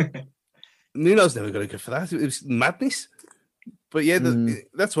 But Nuno's never going to go for that. It was madness. But yeah,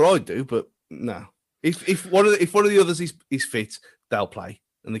 that's what I'd do. But no, if one of the others is fit, they'll play,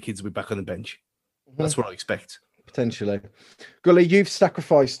 and the kids will be back on the bench. Mm-hmm. That's what I expect. Potentially. Gully, you've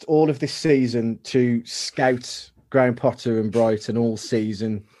sacrificed all of this season to scout Graham Potter and Brighton all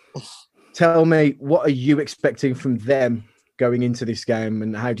season. Tell me, what are you expecting from them going into this game,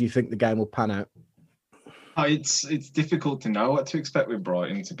 and how do you think the game will pan out? It's difficult to know what to expect with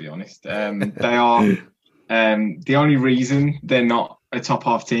Brighton, to be honest. They are the only reason they're not a top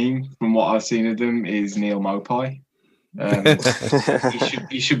half team, from what I've seen of them, is Neal Maupay.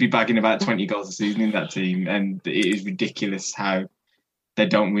 He should be bagging about 20 goals a season in that team, and it is ridiculous how they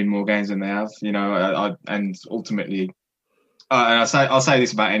don't win more games than they have. And ultimately. And I'll say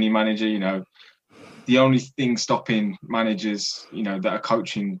this about any manager, the only thing stopping managers, that are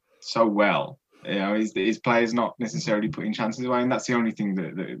coaching so well, is players not necessarily putting chances away. And that's the only thing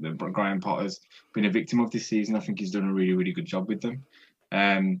that Graham Potter's been a victim of this season. I think he's done a really, really good job with them.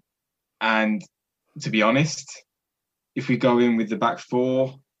 And to be honest, if we go in with the back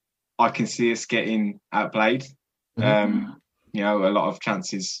four, I can see us getting outplayed. Mm-hmm. A lot of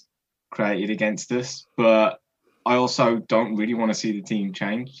chances created against us, but I also don't really want to see the team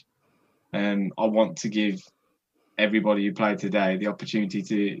change. I want to give everybody who played today the opportunity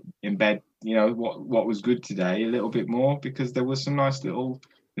to embed, what was good today a little bit more, because there was some nice little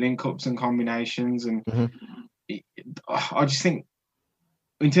link-ups and combinations. And I just think,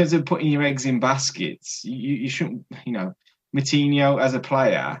 in terms of putting your eggs in baskets, you shouldn't, Moutinho as a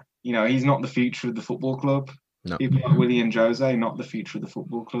player, he's not the future of the football club. No. People like Willian Jose, not the future of the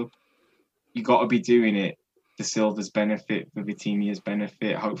football club. You got to be doing it for Silva's benefit, for Vitinha's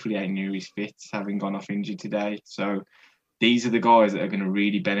benefit. Hopefully Aït-Nouri's fit, having gone off injured today. So these are the guys that are going to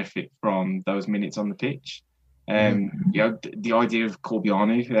really benefit from those minutes on the pitch. The idea of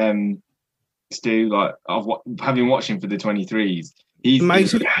Corbiano, Stu, having watched him for the 23s,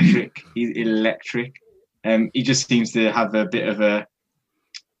 he's electric. He's electric. He just seems to have a bit of a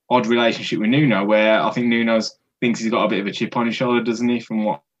odd relationship with Nuno, where I think Nuno thinks he's got a bit of a chip on his shoulder, doesn't he? From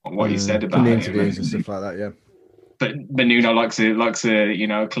what he said about the him interviews and stuff like that, yeah. But Nuno likes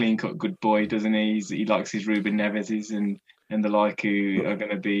a clean cut good boy, doesn't he? He likes his Ruben Neveses and the like, who are going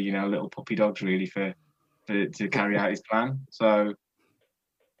to be little puppy dogs really to carry out his plan. So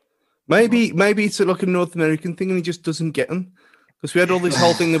maybe it's like a North American thing, and he just doesn't get them. Because we had all this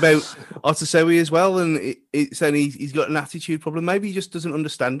whole thing about Artasewi as well, and it's saying he's got an attitude problem. Maybe he just doesn't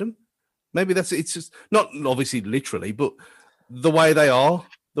understand them. Maybe it's just not obviously literally, but the way they are,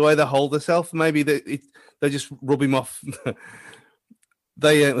 the way they hold themselves. Maybe they just rub him off.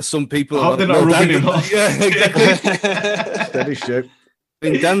 Some people. I hope they're not rubbing him off. Yeah, exactly. Steady ship. I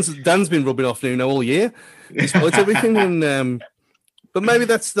mean, Dan's been rubbing off Nuno all year, despite everything, and. But maybe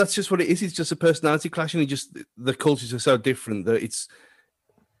that's just what it is. It's just a personality clash, and the cultures are so different that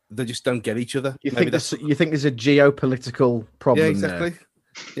they just don't get each other. You think there's a geopolitical problem? Yeah, exactly.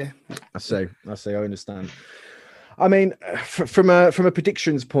 There? Yeah, I see. I understand. I mean, from a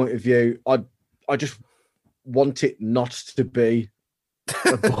predictions point of view, I just want it not to be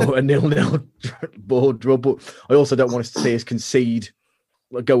a 0-0 ball draw, but I also don't want us to see us concede.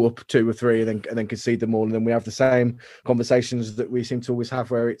 Go up 2 or 3 and then concede them all, and then we have the same conversations that we seem to always have,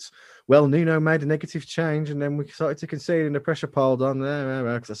 where it's, well, Nuno made a negative change and then we started to concede and the pressure piled on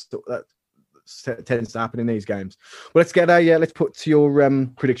there, because that tends to happen in these games. Well, let's put your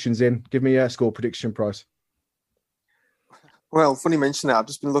predictions in. Give me a score prediction, Price. Well, funny you mention that. I've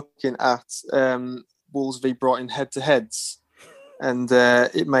just been looking at Wolves v Brighton head-to-heads, and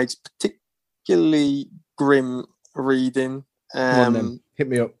it makes particularly grim reading. Come on, then. Hit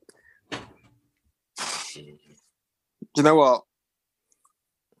me up. Do you know what?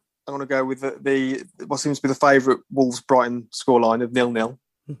 I'm going to go with the what seems to be the favourite Wolves-Brighton scoreline of 0-0.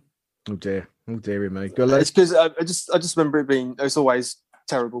 Oh dear me. It's because I just remember it being, it's always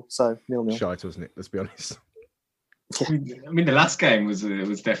terrible. So 0-0. Shite, wasn't it? Let's be honest. I mean, the last game was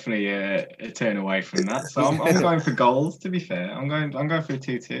definitely a turn away from that. So I'm going for goals. To be fair, I'm going for a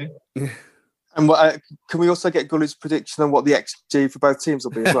 2-2. And can we also get Gully's prediction on what the XG for both teams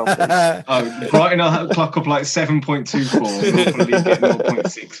will be as well? Brighton will clock up like 7.24, probably get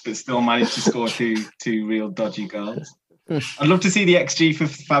 0.6, but still manage to score two real dodgy goals. I'd love to see the XG for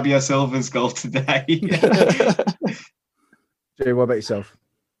Fabio Silva's goal today. Jay, what about yourself?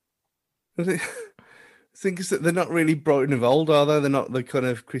 I think it's that they're not really Brighton of old, are they? They're not the kind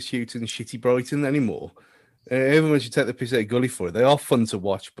of Chris Hughton shitty Brighton anymore. Everyone should take the piss out of Gully for it. They are fun to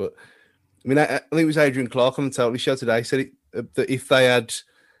watch, but I mean, I think it was Adrian Clark on the Totally Show today said that if they had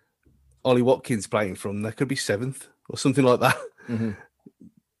Ollie Watkins playing from, they could be 7th or something like that. Mm-hmm.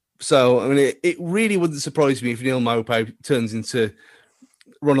 So, I mean, it really wouldn't surprise me if Neil Maupay turns into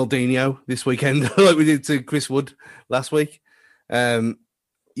Ronaldinho this weekend, like we did to Chris Wood last week. Yeah,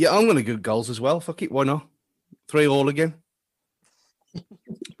 I'm going to go goals as well. Fuck it, why not? 3-3 again.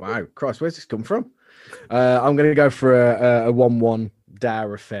 Wow, Christ, where's this come from? I'm going to go for a 1-1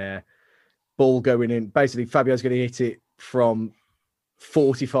 Dower affair. Ball going in. Basically, Fabio's going to hit it from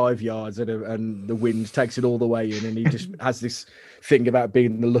 45 yards and the wind takes it all the way in, and he just has this thing about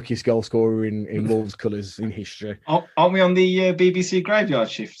being the luckiest goal scorer in Wolves colours in history. Aren't we on the BBC graveyard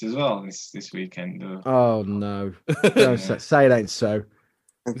shift as well this weekend? Oh, no. Don't say it ain't so.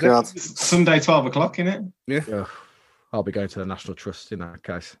 Oh, God. Sunday, 12 o'clock, innit? Yeah. I'll be going to the National Trust in that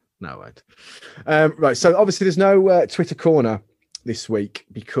case. No, I won't. Right, so obviously there's no Twitter corner this week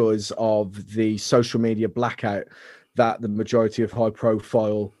because of the social media blackout that the majority of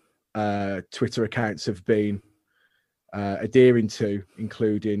high-profile Twitter accounts have been adhering to,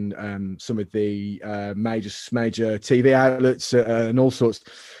 including some of the major TV outlets and all sorts.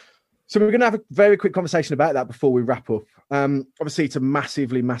 So we're going to have a very quick conversation about that before we wrap up. Obviously, it's a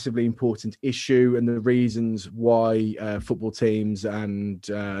massively, massively important issue, and the reasons why football teams and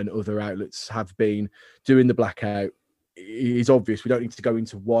other outlets have been doing the blackout is obvious. We don't need to go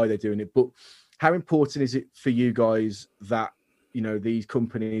into why they're doing it, but how important is it for you guys that, you know, these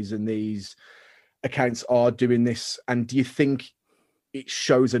companies and these accounts are doing this? And do you think it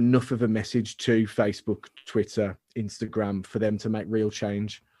shows enough of a message to Facebook, Twitter, Instagram for them to make real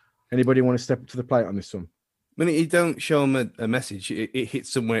change? Anybody want to step up to the plate on this one? I mean, you don't show them a message. It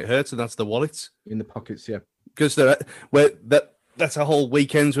hits them where it hurts, and that's the wallets. In the pockets, yeah. Because that's a whole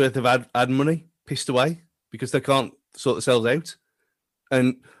weekend's worth of ad money pissed away because they can't sort themselves out.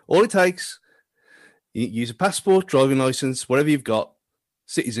 And all it takes, you use a passport, driving license, whatever you've got,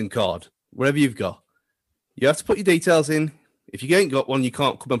 citizen card, whatever you've got. You have to put your details in. If you ain't got one, you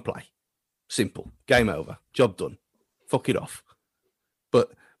can't come and play. Simple. Game over. Job done. Fuck it off.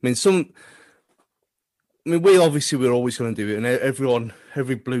 But, I mean, I mean, we're always going to do it, and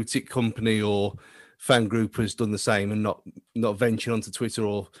every blue tick company or fan group has done the same, and not venturing onto Twitter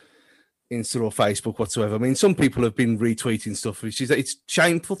or Insta or Facebook whatsoever. I mean, some people have been retweeting stuff, which is it's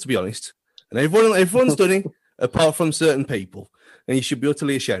shameful, to be honest. And everyone's done it, apart from certain people, and you should be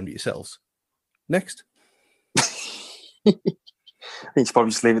utterly ashamed of yourselves. Next. I think you should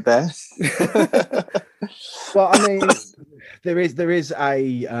probably just leave it there. Well, I mean, there is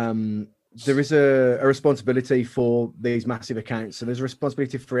a responsibility for these massive accounts. So there's a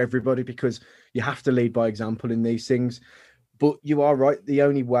responsibility for everybody, because you have to lead by example in these things. But you are right. The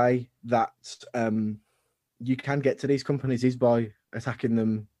only way that you can get to these companies is by attacking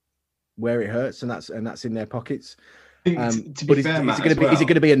them where it hurts, and that's in their pockets. To be fair, Matt,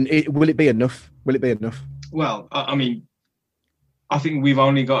 will it be enough? Will it be enough? Well, I mean, I think we've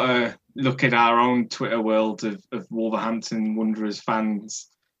only got to look at our own Twitter world of Wolverhampton Wanderers fans,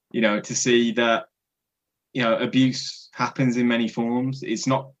 to see that, abuse happens in many forms. It's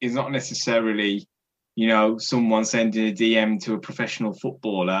not necessarily, someone sending a DM to a professional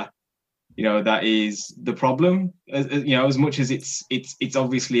footballer, that is the problem. As much as it's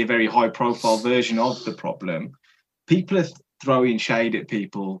obviously a very high profile version of the problem, people are throwing shade at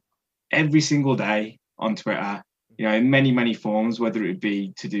people every single day on Twitter, in many, many forms, whether it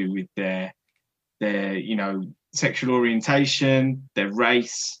be to do with their sexual orientation, their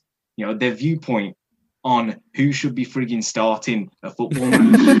race, their viewpoint on who should be frigging starting a football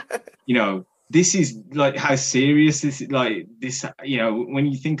match. This is like how serious this is, like this, when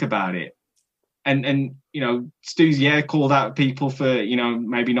you think about it. And Stu's called out people for,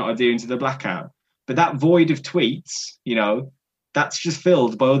 maybe not adhering to the blackout. But that void of tweets, that's just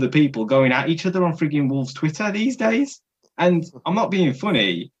filled by other people going at each other on frigging Wolves Twitter these days. And I'm not being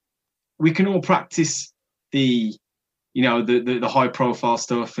funny. We can all practice the high profile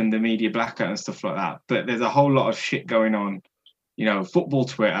stuff and the media blackout and stuff like that. But there's a whole lot of shit going on, football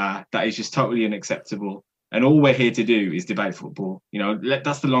Twitter, that is just totally unacceptable. And all we're here to do is debate football.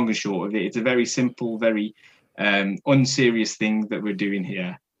 That's the long and short of it. It's a very simple, very unserious thing that we're doing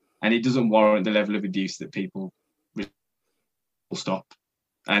here. And it doesn't warrant the level of abuse that people will stop.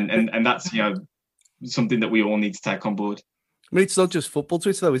 And that's, something that we all need to take on board. I mean, it's not just football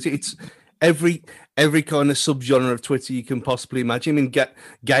Twitter, though, is it? It's every kind of subgenre of Twitter you can possibly imagine. I mean,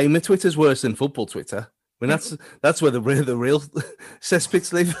 gamer Twitter's worse than football Twitter. I mean, that's where the real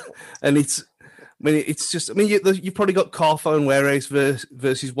cesspits live. And it's just, you've probably got Carfo and Warehouse versus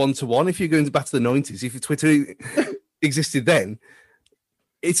 1-to-1 if you're going back to the 90s. If Twitter existed then,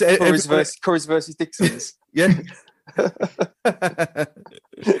 it's Currys versus Dixons. Yeah.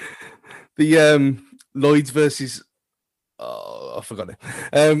 The Lloyds versus I forgot it.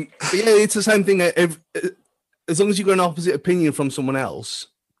 But yeah, it's the same thing. As long as you've got an opposite opinion from someone else,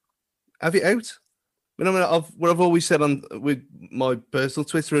 have it out. I've always said with my personal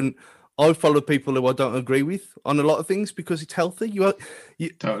Twitter, and I follow people who I don't agree with on a lot of things because it's healthy.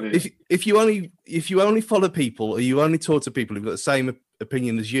 Totally. If you only follow people, or you only talk to people who've got the same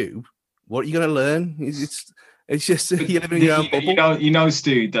opinion as you, what are you going to learn? It's just you're living in your own bubble.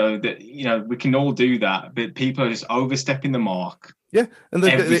 Stu, though, that we can all do that, but people are just overstepping the mark. Yeah, and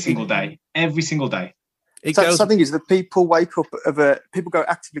every single day. So the thing is that people wake up people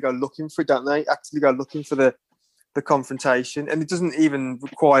actively go looking for it, don't they? Actively go looking for the confrontation, and it doesn't even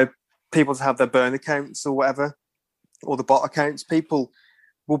require people to have their burn accounts or whatever, or the bot accounts. People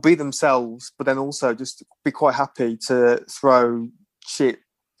will be themselves, but then also just be quite happy to throw shit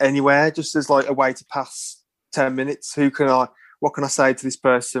anywhere, just as like a way to pass 10 minutes. What can I say to this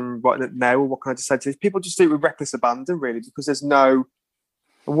person right now, or what can I just say to this? People just do it with reckless abandon, really, because there's no,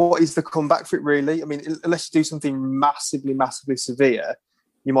 what is the comeback for it, really? I mean, unless you do something massively, massively severe,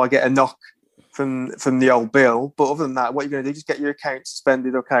 you might get a knock from the old bill. But other than that, what you're going to do, just get your account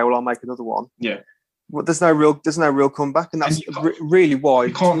suspended. Okay, well, I'll make another one. Yeah. Well, there's no real comeback, and that's really why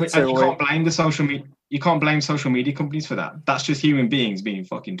you can't blame the social media. You can't blame social media companies for that. That's just human beings being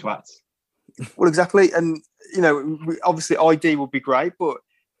fucking twats. Well, exactly, and obviously ID would be great, but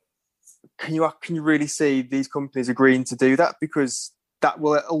can you really see these companies agreeing to do that? Because that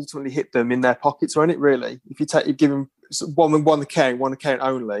will ultimately hit them in their pockets, won't it? Really, if you give them one account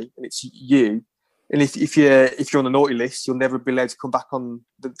only, and it's you, and if you're on the naughty list, you'll never be allowed to come back on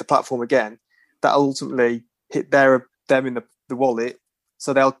the platform again. That ultimately hit them in the wallet,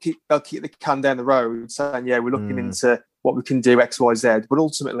 so they'll kick the can down the road, saying, "Yeah, we're looking into what we can do X, Y, Z." But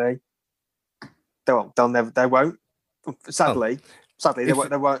ultimately, they won't. Sadly, they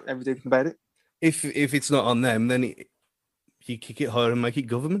won't ever do anything about it. If it's not on them, then you kick it higher and make it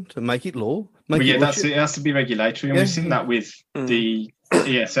government and make it law. It has to be regulatory, and we've seen that with the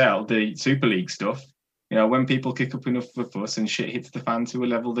ESL, the Super League stuff. You know, when people kick up enough of a fuss and shit hits the fan to a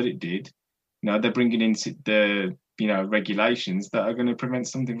level that it did, you know, they're bringing in the, you know, regulations that are going to prevent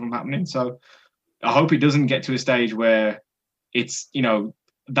something from happening. So I hope it doesn't get to a stage where it's, you know,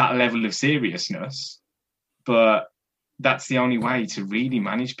 that level of seriousness, but that's the only way to really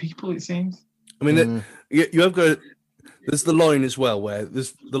manage people, it seems. I mean, you have got, there's the line as well, where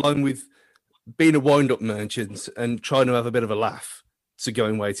there's the line with being a wind-up merchant and trying to have a bit of a laugh to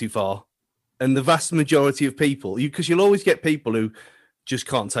going way too far. And the vast majority of people, because you'll always get people who just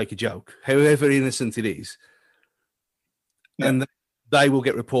can't take a joke, however innocent it is. Yeah. And they will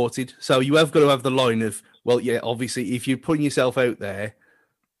get reported. So you have got to have the line of, well, yeah, obviously, if you're putting yourself out there,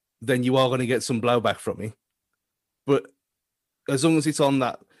 then you are going to get some blowback from me. But as long as it's on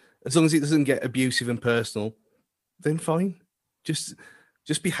that, as long as it doesn't get abusive and personal, then fine. Just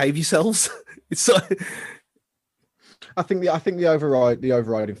behave yourselves. It's like, I think the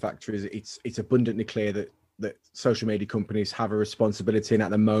overriding factor is it's abundantly clear that social media companies have a responsibility, and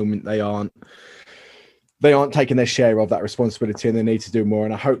at the moment they aren't taking their share of that responsibility, and they need to do more.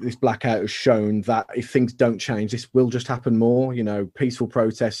 And I hope this blackout has shown that if things don't change, this will just happen more. You know, peaceful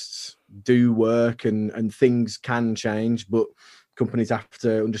protests do work, and things can change, but companies have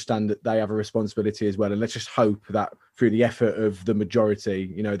to understand that they have a responsibility as well. And let's just hope that through the effort of the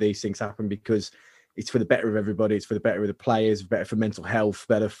majority, you know, these things happen, because it's for the better of everybody. It's for the better of the players, better for mental health,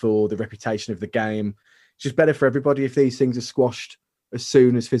 better for the reputation of the game. It's just better for everybody if these things are squashed as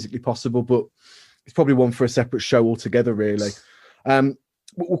soon as physically possible. But it's probably one for a separate show altogether, really.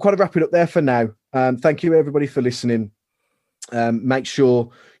 We'll kind of wrap it up there for now. Thank you, everybody, for listening. Make sure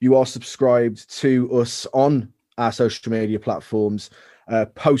you are subscribed to us on our social media platforms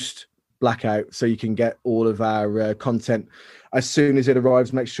post blackout, so you can get all of our content as soon as it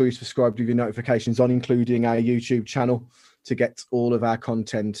arrives. Make sure you subscribe with your notifications on, including our YouTube channel, to get all of our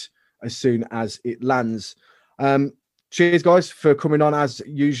content as soon as it lands. Cheers, guys, for coming on as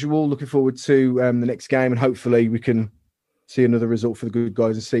usual. Looking forward to the next game, and hopefully we can see another result for the good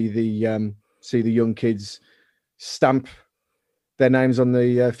guys and see the young kids stamp their names on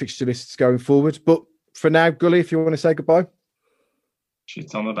the fixture lists going forward. But for now, Gully, if you want to say goodbye.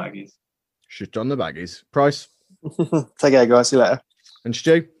 Shit on the baggies. Shit on the baggies. Price. Take care, guys. See you later. And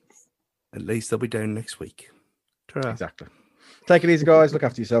Stu. At least they'll be down next week. Ta-ra. Exactly. Take it easy, guys. Look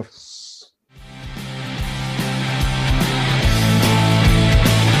after yourself.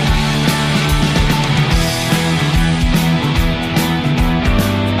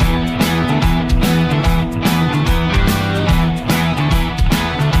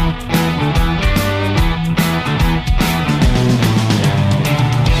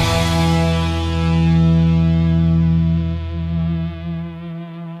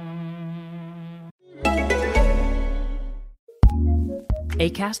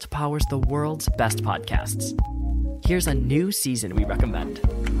 Acast powers the world's best podcasts. Here's a new season we recommend.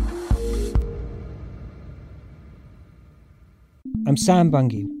 I'm Sam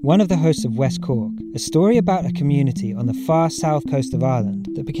Bungie, one of the hosts of West Cork, a story about a community on the far south coast of Ireland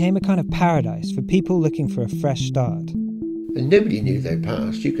that became a kind of paradise for people looking for a fresh start. And nobody knew their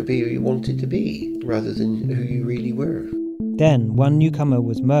past. You could be who you wanted to be, rather than who you really were. Then one newcomer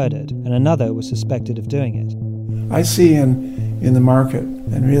was murdered, and another was suspected of doing it. I see in the market,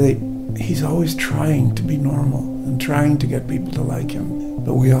 and really, he's always trying to be normal and trying to get people to like him.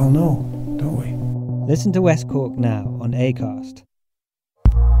 But we all know, don't we? Listen to West Cork now on Acast.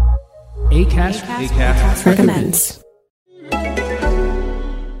 Acast recommends.